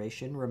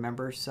respiration.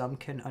 Remember, some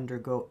can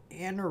undergo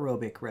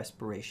anaerobic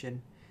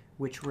respiration,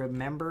 which,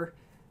 remember,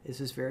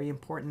 this is very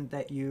important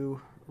that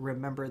you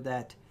remember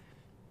that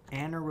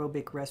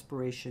anaerobic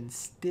respiration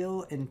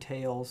still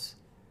entails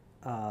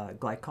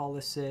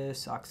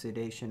glycolysis,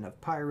 oxidation of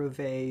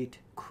pyruvate,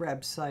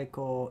 Kreb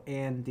cycle,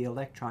 and the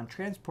electron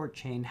transport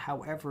chain.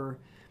 However,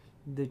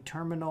 the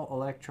terminal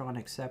electron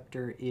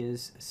acceptor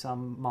is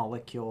some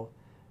molecule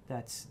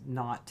that's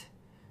not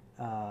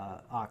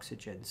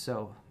oxygen.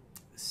 So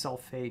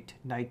sulfate,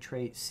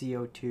 nitrate,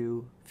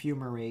 CO2,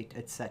 fumarate,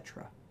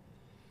 etc.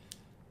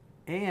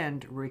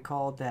 And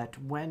recall that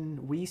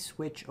when we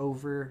switch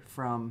over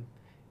from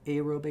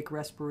aerobic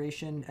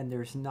respiration and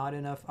there's not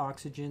enough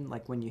oxygen,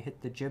 like when you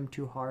hit the gym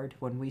too hard,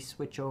 when we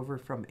switch over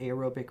from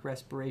aerobic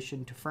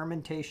respiration to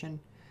fermentation,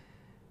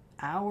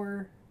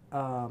 our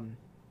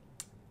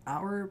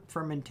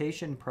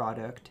fermentation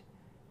product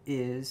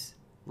is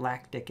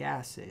lactic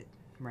acid,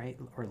 right,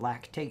 or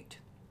lactate.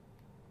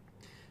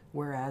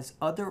 Whereas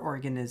other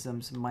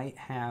organisms might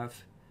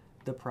have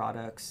the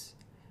products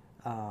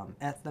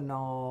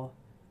ethanol,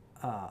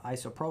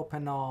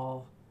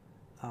 isopropanol,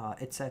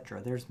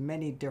 etc. There's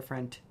many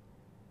different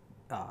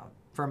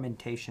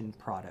fermentation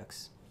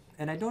products.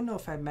 And I don't know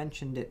if I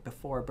mentioned it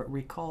before, but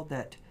recall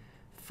that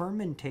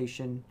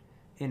fermentation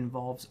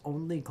involves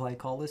only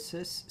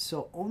glycolysis,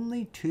 so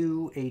only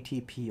 2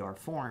 ATP are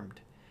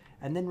formed.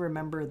 And then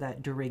remember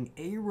that during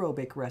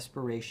aerobic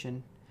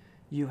respiration,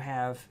 you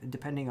have,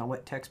 depending on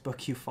what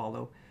textbook you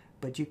follow,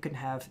 but you can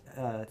have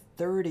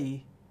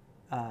 32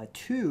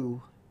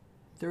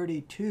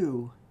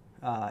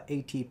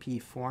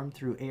 ATP formed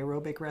through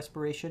aerobic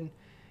respiration,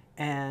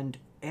 and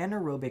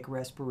anaerobic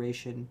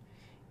respiration,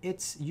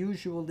 it's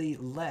usually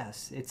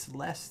less. It's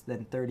less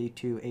than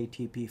 32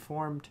 ATP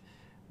formed,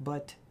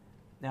 but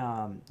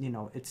you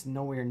know, it's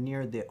nowhere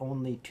near the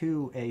only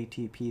 2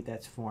 ATP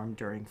that's formed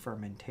during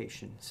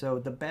fermentation. So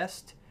the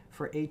best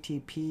for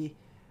ATP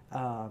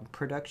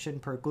production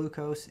per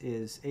glucose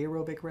is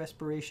aerobic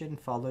respiration,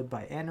 followed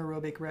by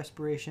anaerobic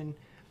respiration,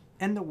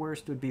 and the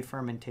worst would be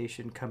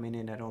fermentation, coming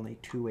in at only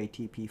 2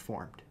 ATP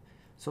formed.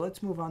 So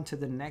let's move on to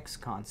the next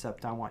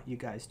concept I want you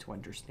guys to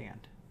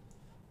understand.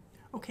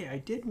 Okay, I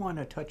did want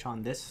to touch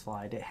on this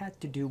slide. It had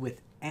to do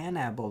with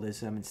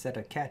anabolism instead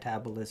of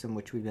catabolism,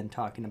 which we've been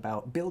talking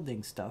about,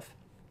 building stuff.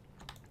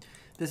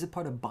 This is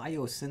part of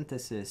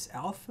biosynthesis.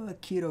 Alpha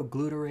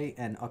ketoglutarate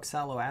and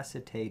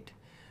oxaloacetate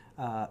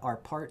are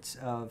parts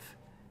of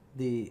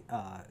the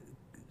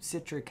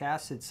citric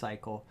acid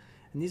cycle,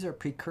 and these are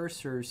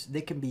precursors.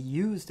 They can be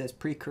used as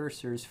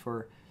precursors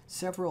for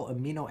several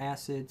amino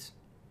acids,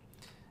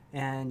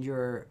 And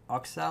your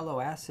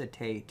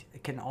oxaloacetate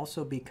can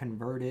also be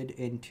converted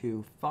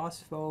into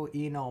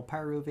phosphoenol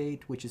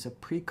pyruvate, which is a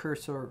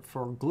precursor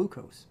for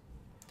glucose.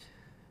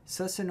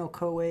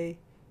 Succinyl-CoA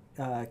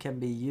can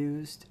be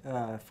used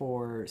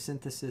for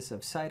synthesis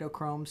of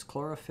cytochromes,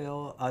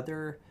 chlorophyll,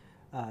 other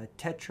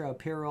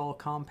tetrapyrrole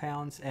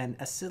compounds, and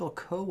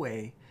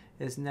acetyl-CoA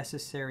is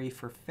necessary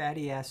for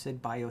fatty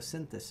acid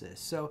biosynthesis.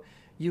 So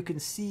you can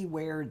see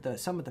where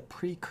some of the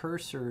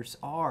precursors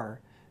are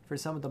for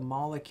some of the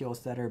molecules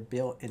that are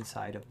built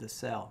inside of the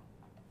cell.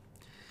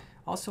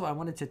 Also, I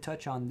wanted to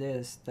touch on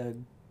this, the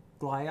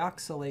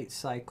Glyoxylate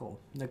cycle.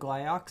 The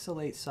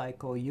Glyoxylate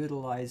cycle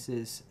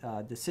utilizes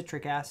the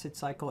citric acid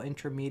cycle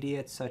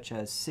intermediates such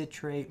as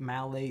citrate,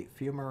 malate,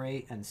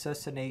 fumarate, and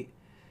succinate,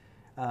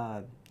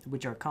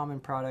 which are common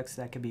products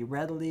that can be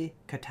readily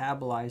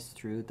catabolized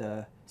through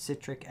the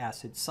citric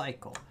acid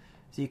cycle.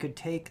 So you could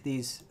take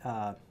these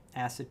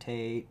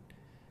acetate,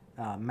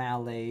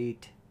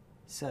 malate,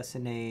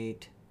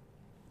 succinate,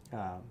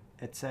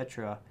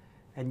 etc.,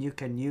 and you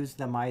can use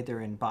them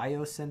either in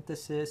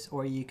biosynthesis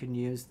or you can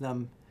use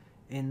them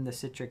in the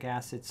citric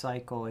acid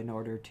cycle in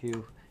order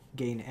to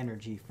gain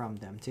energy from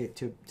them,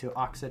 to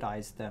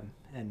oxidize them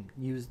and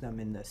use them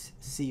in the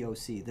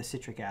COC, the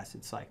citric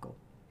acid cycle.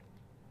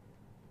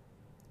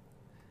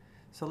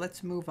 So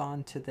let's move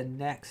on to the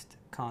next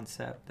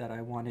concept that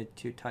I wanted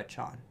to touch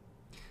on.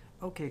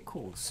 Okay,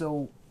 cool.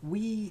 So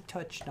we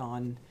touched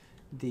on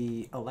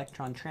the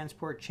electron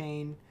transport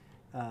chain,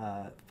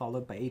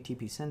 followed by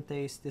ATP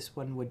synthase. This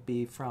one would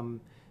be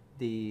from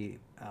the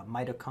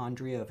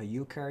mitochondria of a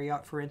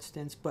eukaryote, for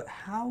instance. But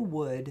how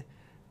would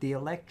the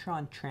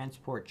electron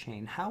transport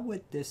chain, how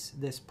would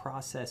this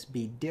process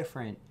be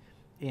different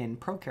in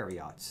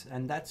prokaryotes?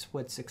 And that's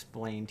what's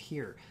explained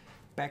here.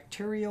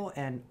 Bacterial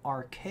and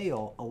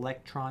archaeal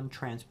electron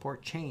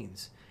transport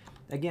chains.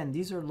 Again,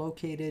 these are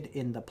located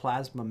in the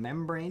plasma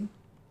membrane.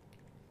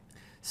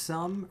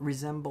 Some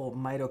resemble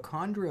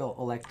mitochondrial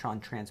electron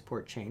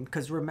transport chain,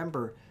 because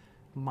remember,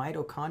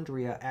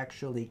 mitochondria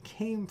actually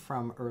came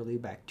from early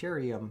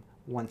bacterium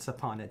once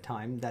upon a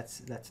time. That's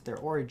their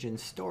origin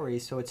story,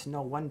 so it's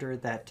no wonder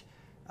that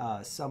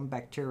some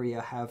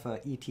bacteria have a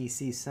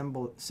ETC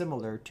symbol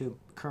similar to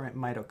current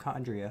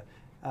mitochondria,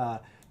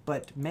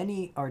 but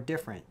many are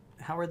different.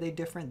 How are they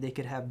different? They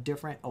could have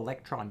different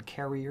electron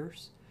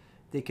carriers,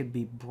 they could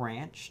be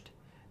branched,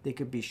 they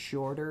could be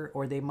shorter,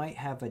 or they might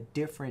have a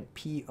different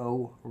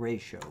PO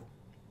ratio.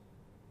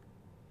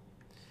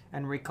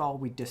 And recall,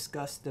 we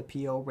discussed the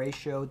PO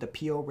ratio. The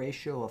PO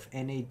ratio of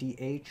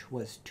NADH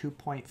was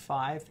 2.5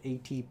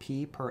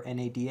 ATP per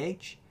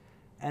NADH,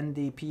 and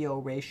the PO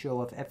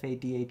ratio of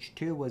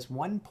FADH2 was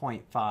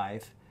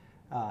 1.5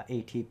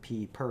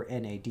 ATP per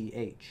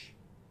NADH.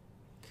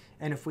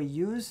 And if we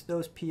use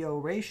those PO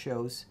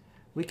ratios,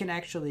 we can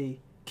actually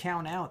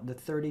count out the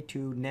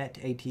 32 net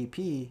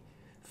ATP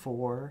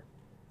for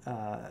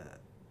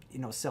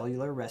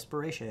cellular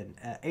respiration,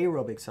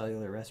 aerobic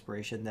cellular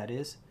respiration, that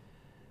is.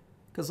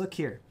 Because look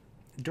here,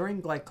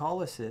 during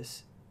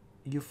glycolysis,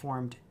 you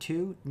formed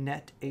 2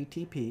 net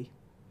ATP,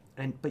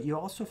 but you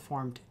also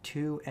formed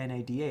 2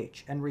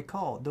 NADH. And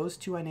recall, those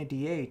 2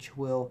 NADH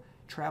will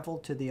travel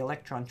to the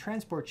electron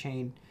transport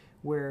chain,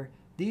 where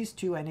these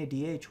 2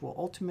 NADH will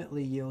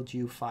ultimately yield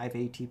you 5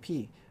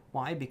 ATP.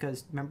 Why?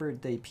 Because remember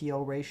the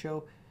PO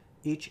ratio,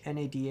 each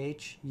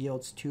NADH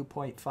yields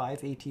 2.5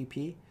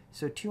 ATP.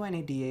 So 2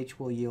 NADH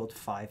will yield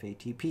 5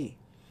 ATP.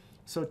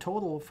 So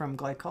total from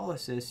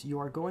glycolysis, you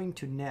are going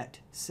to net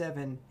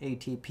 7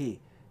 ATP,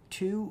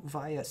 2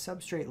 via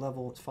substrate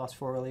level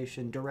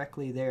phosphorylation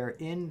directly there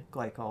in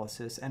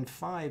glycolysis, and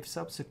 5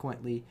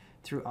 subsequently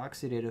through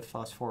oxidative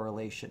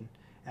phosphorylation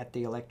at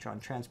the electron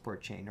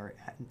transport chain, or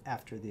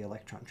after the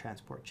electron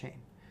transport chain.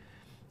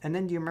 And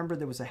then do you remember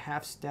there was a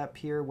half step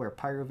here where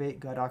pyruvate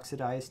got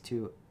oxidized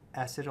to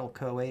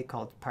acetyl-CoA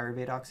called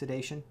pyruvate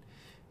oxidation?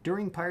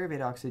 During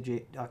pyruvate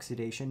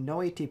oxidation, no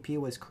ATP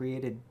was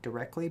created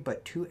directly,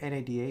 but 2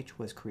 NADH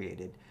was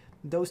created.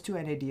 Those 2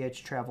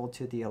 NADH travel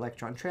to the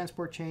electron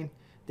transport chain.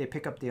 They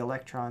pick up the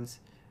electrons,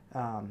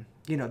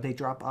 they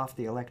drop off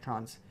the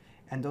electrons,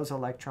 and those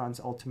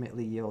electrons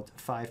ultimately yield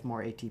 5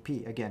 more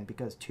ATP, again,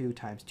 because 2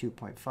 times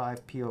 2.5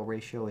 PO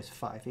ratio is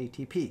 5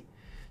 ATP.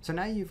 So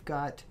now you've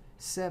got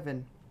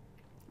 7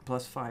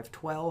 plus 5,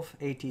 12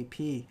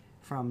 ATP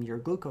from your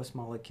glucose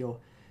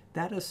molecule.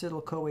 That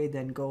acetyl-CoA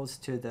then goes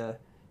to the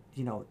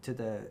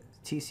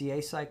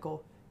TCA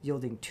cycle,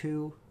 yielding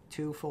two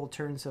full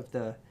turns of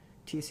the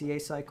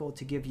TCA cycle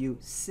to give you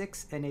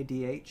 6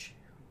 NADH,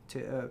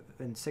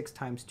 and 6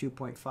 times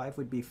 2.5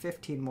 would be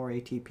 15 more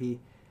ATP,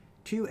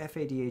 2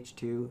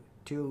 FADH2,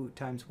 2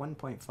 times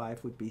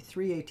 1.5 would be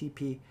 3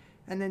 ATP,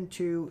 and then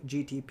 2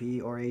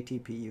 GTP, or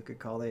ATP you could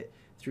call it,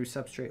 through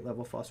substrate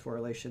level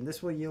phosphorylation.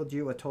 This will yield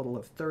you a total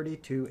of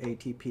 32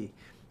 ATP.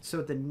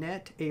 So the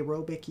net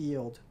aerobic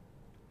yield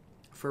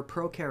for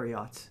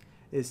prokaryotes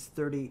is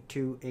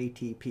 32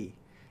 ATP.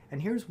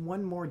 And here's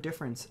one more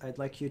difference I'd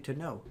like you to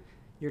know.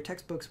 Your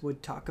textbooks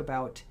would talk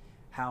about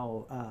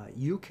how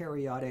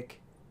eukaryotic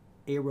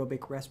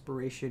aerobic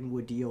respiration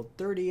would yield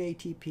 30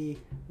 ATP,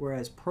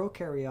 whereas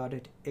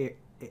prokaryotic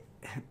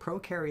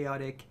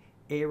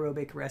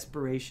aerobic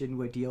respiration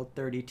would yield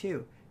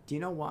 32. Do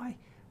you know why?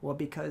 Well,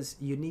 because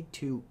you need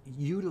to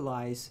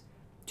utilize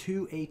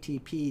 2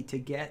 ATP to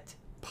get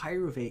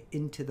pyruvate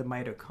into the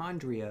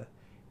mitochondria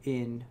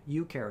in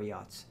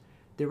eukaryotes.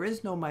 There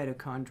is no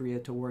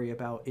mitochondria to worry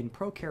about in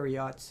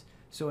prokaryotes,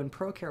 so in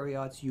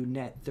prokaryotes you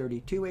net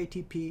 32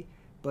 ATP,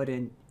 but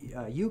in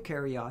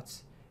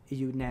eukaryotes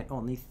you net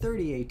only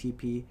 30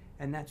 ATP,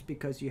 and that's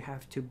because you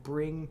have to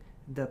bring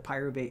the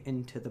pyruvate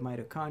into the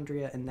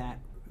mitochondria, and that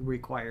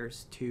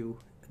requires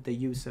the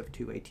use of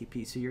 2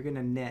 ATP. So you're going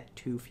to net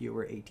 2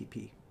 fewer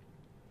ATP.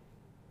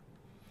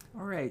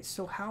 All right,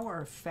 so how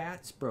are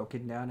fats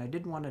broken down? I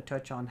did want to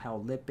touch on how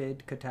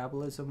lipid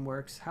catabolism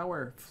works. How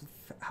are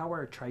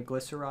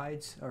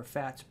triglycerides or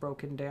fats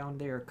broken down?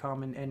 They are a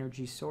common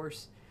energy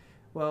source.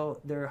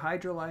 Well, they're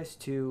hydrolyzed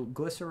to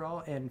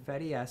glycerol and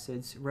fatty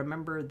acids.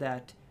 Remember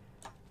that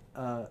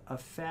a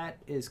fat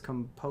is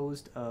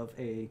composed of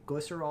a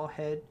glycerol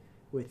head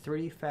with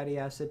 3 fatty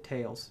acid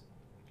tails.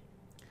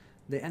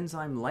 The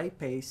enzyme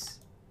lipase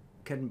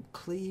can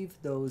cleave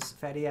those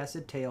fatty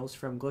acid tails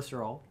from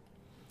glycerol.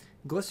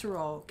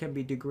 Glycerol can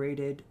be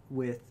degraded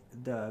with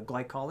the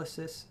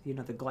glycolysis, the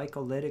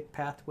glycolytic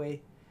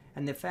pathway,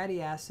 and the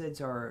fatty acids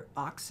are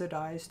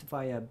oxidized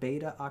via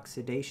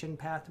beta-oxidation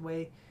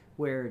pathway,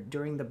 where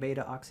during the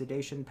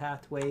beta-oxidation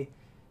pathway,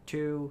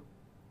 2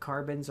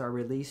 carbons are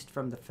released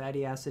from the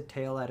fatty acid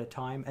tail at a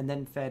time and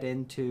then fed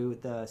into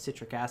the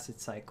citric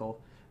acid cycle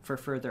for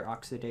further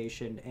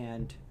oxidation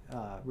and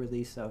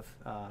release of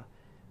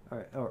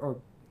or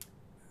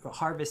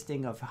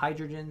harvesting of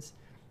hydrogens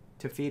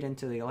to feed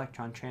into the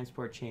electron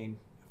transport chain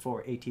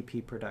for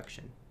ATP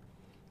production.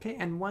 Okay,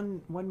 and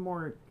one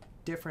more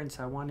difference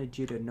I wanted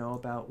you to know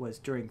about was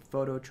during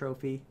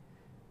phototrophy,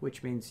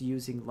 which means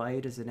using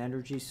light as an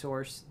energy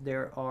source.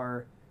 There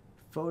are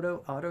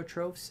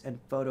photoautotrophs and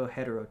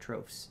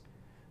photoheterotrophs.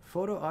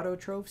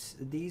 Photoautotrophs,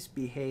 these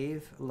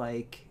behave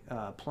like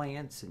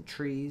plants and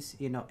trees,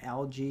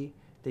 algae,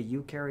 the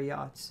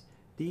eukaryotes.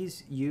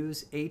 These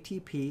use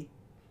ATP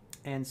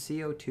and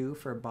CO2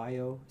 for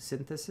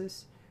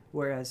biosynthesis,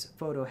 whereas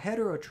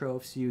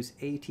photoheterotrophs use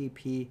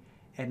ATP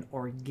and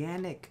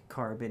organic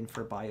carbon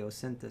for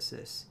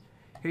biosynthesis.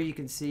 Here you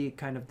can see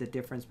kind of the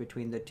difference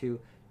between the two.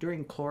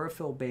 During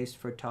chlorophyll-based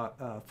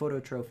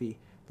phototrophy,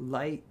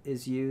 light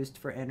is used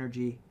for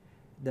energy.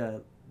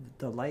 The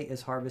light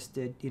is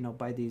harvested,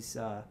 by these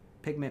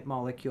pigment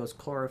molecules,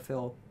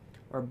 chlorophyll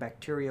or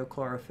bacterial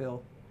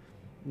chlorophyll.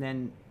 And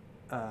then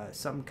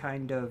some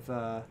kind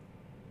of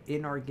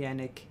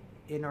inorganic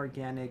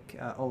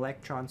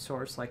electron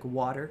source like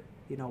water.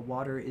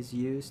 Water is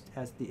used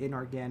as the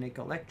inorganic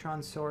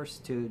electron source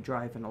to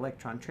drive an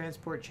electron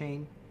transport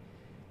chain.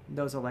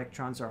 Those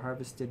electrons are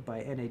harvested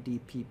by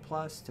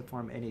NADP+ to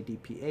form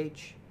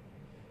NADPH.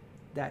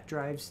 That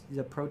drives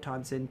the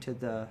protons into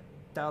the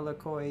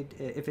thylakoid,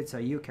 if it's a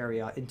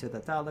eukaryote, into the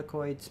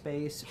thylakoid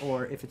space,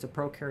 or if it's a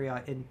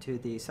prokaryote, into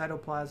the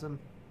cytoplasm.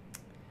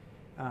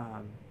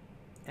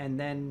 And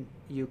then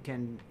you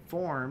can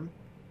form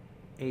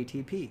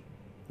ATP,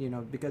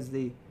 because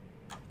the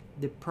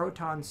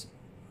protons,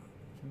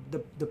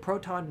 the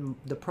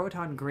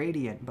proton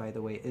gradient, by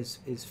the way, is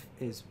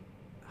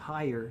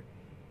higher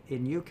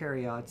in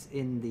eukaryotes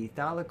in the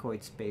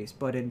thylakoid space,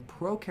 but in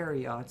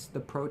prokaryotes the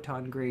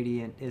proton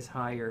gradient is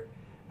higher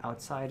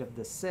outside of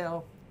the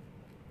cell.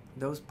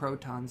 Those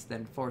protons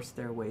then force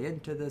their way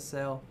into the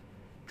cell,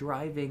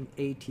 driving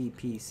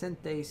ATP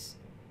synthase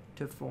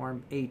to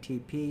form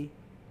ATP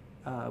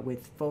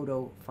with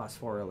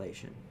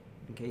photophosphorylation.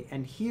 Okay,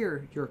 and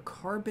here your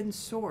carbon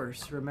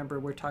source, remember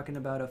we're talking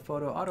about a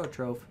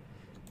photoautotroph,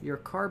 your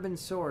carbon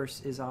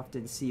source is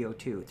often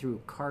CO2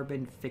 through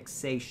carbon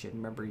fixation.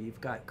 Remember,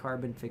 you've got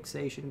carbon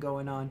fixation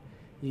going on.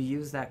 You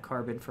use that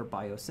carbon for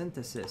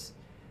biosynthesis.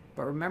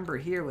 But remember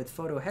here with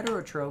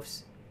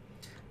photoheterotrophs,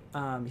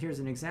 here's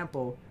an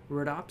example,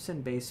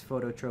 rhodopsin-based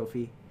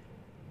phototrophy.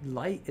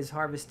 Light is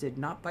harvested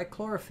not by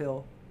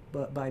chlorophyll,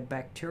 but by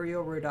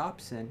bacterial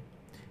rhodopsin,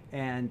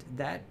 and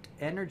that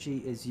energy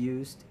is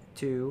used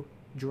to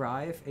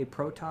drive a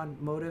proton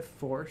motive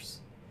force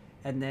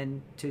and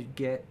then to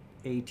get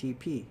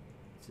ATP,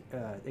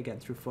 again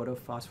through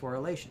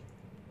photophosphorylation.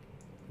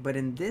 But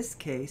in this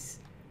case,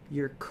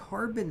 your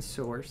carbon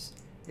source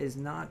is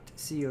not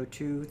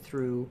CO2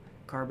 through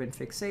carbon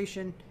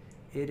fixation,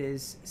 it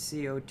is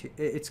CO2,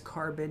 it's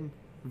carbon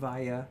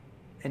via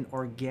an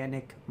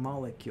organic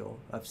molecule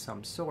of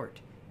some sort.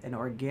 An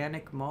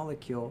organic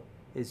molecule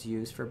is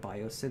used for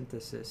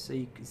biosynthesis. So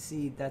you can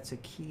see that's a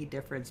key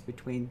difference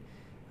between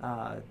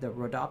the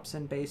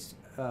rhodopsin-based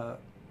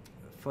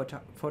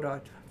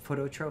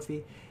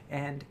phototrophy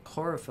and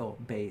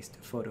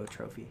chlorophyll-based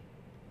phototrophy.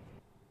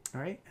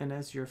 All right, and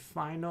as your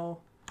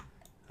final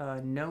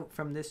note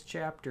from this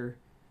chapter,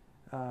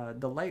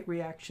 the light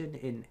reaction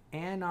in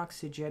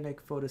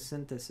anoxygenic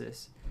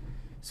photosynthesis.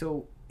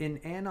 So in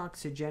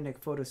anoxygenic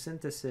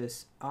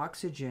photosynthesis,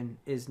 oxygen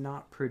is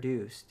not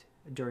produced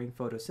during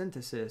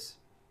photosynthesis.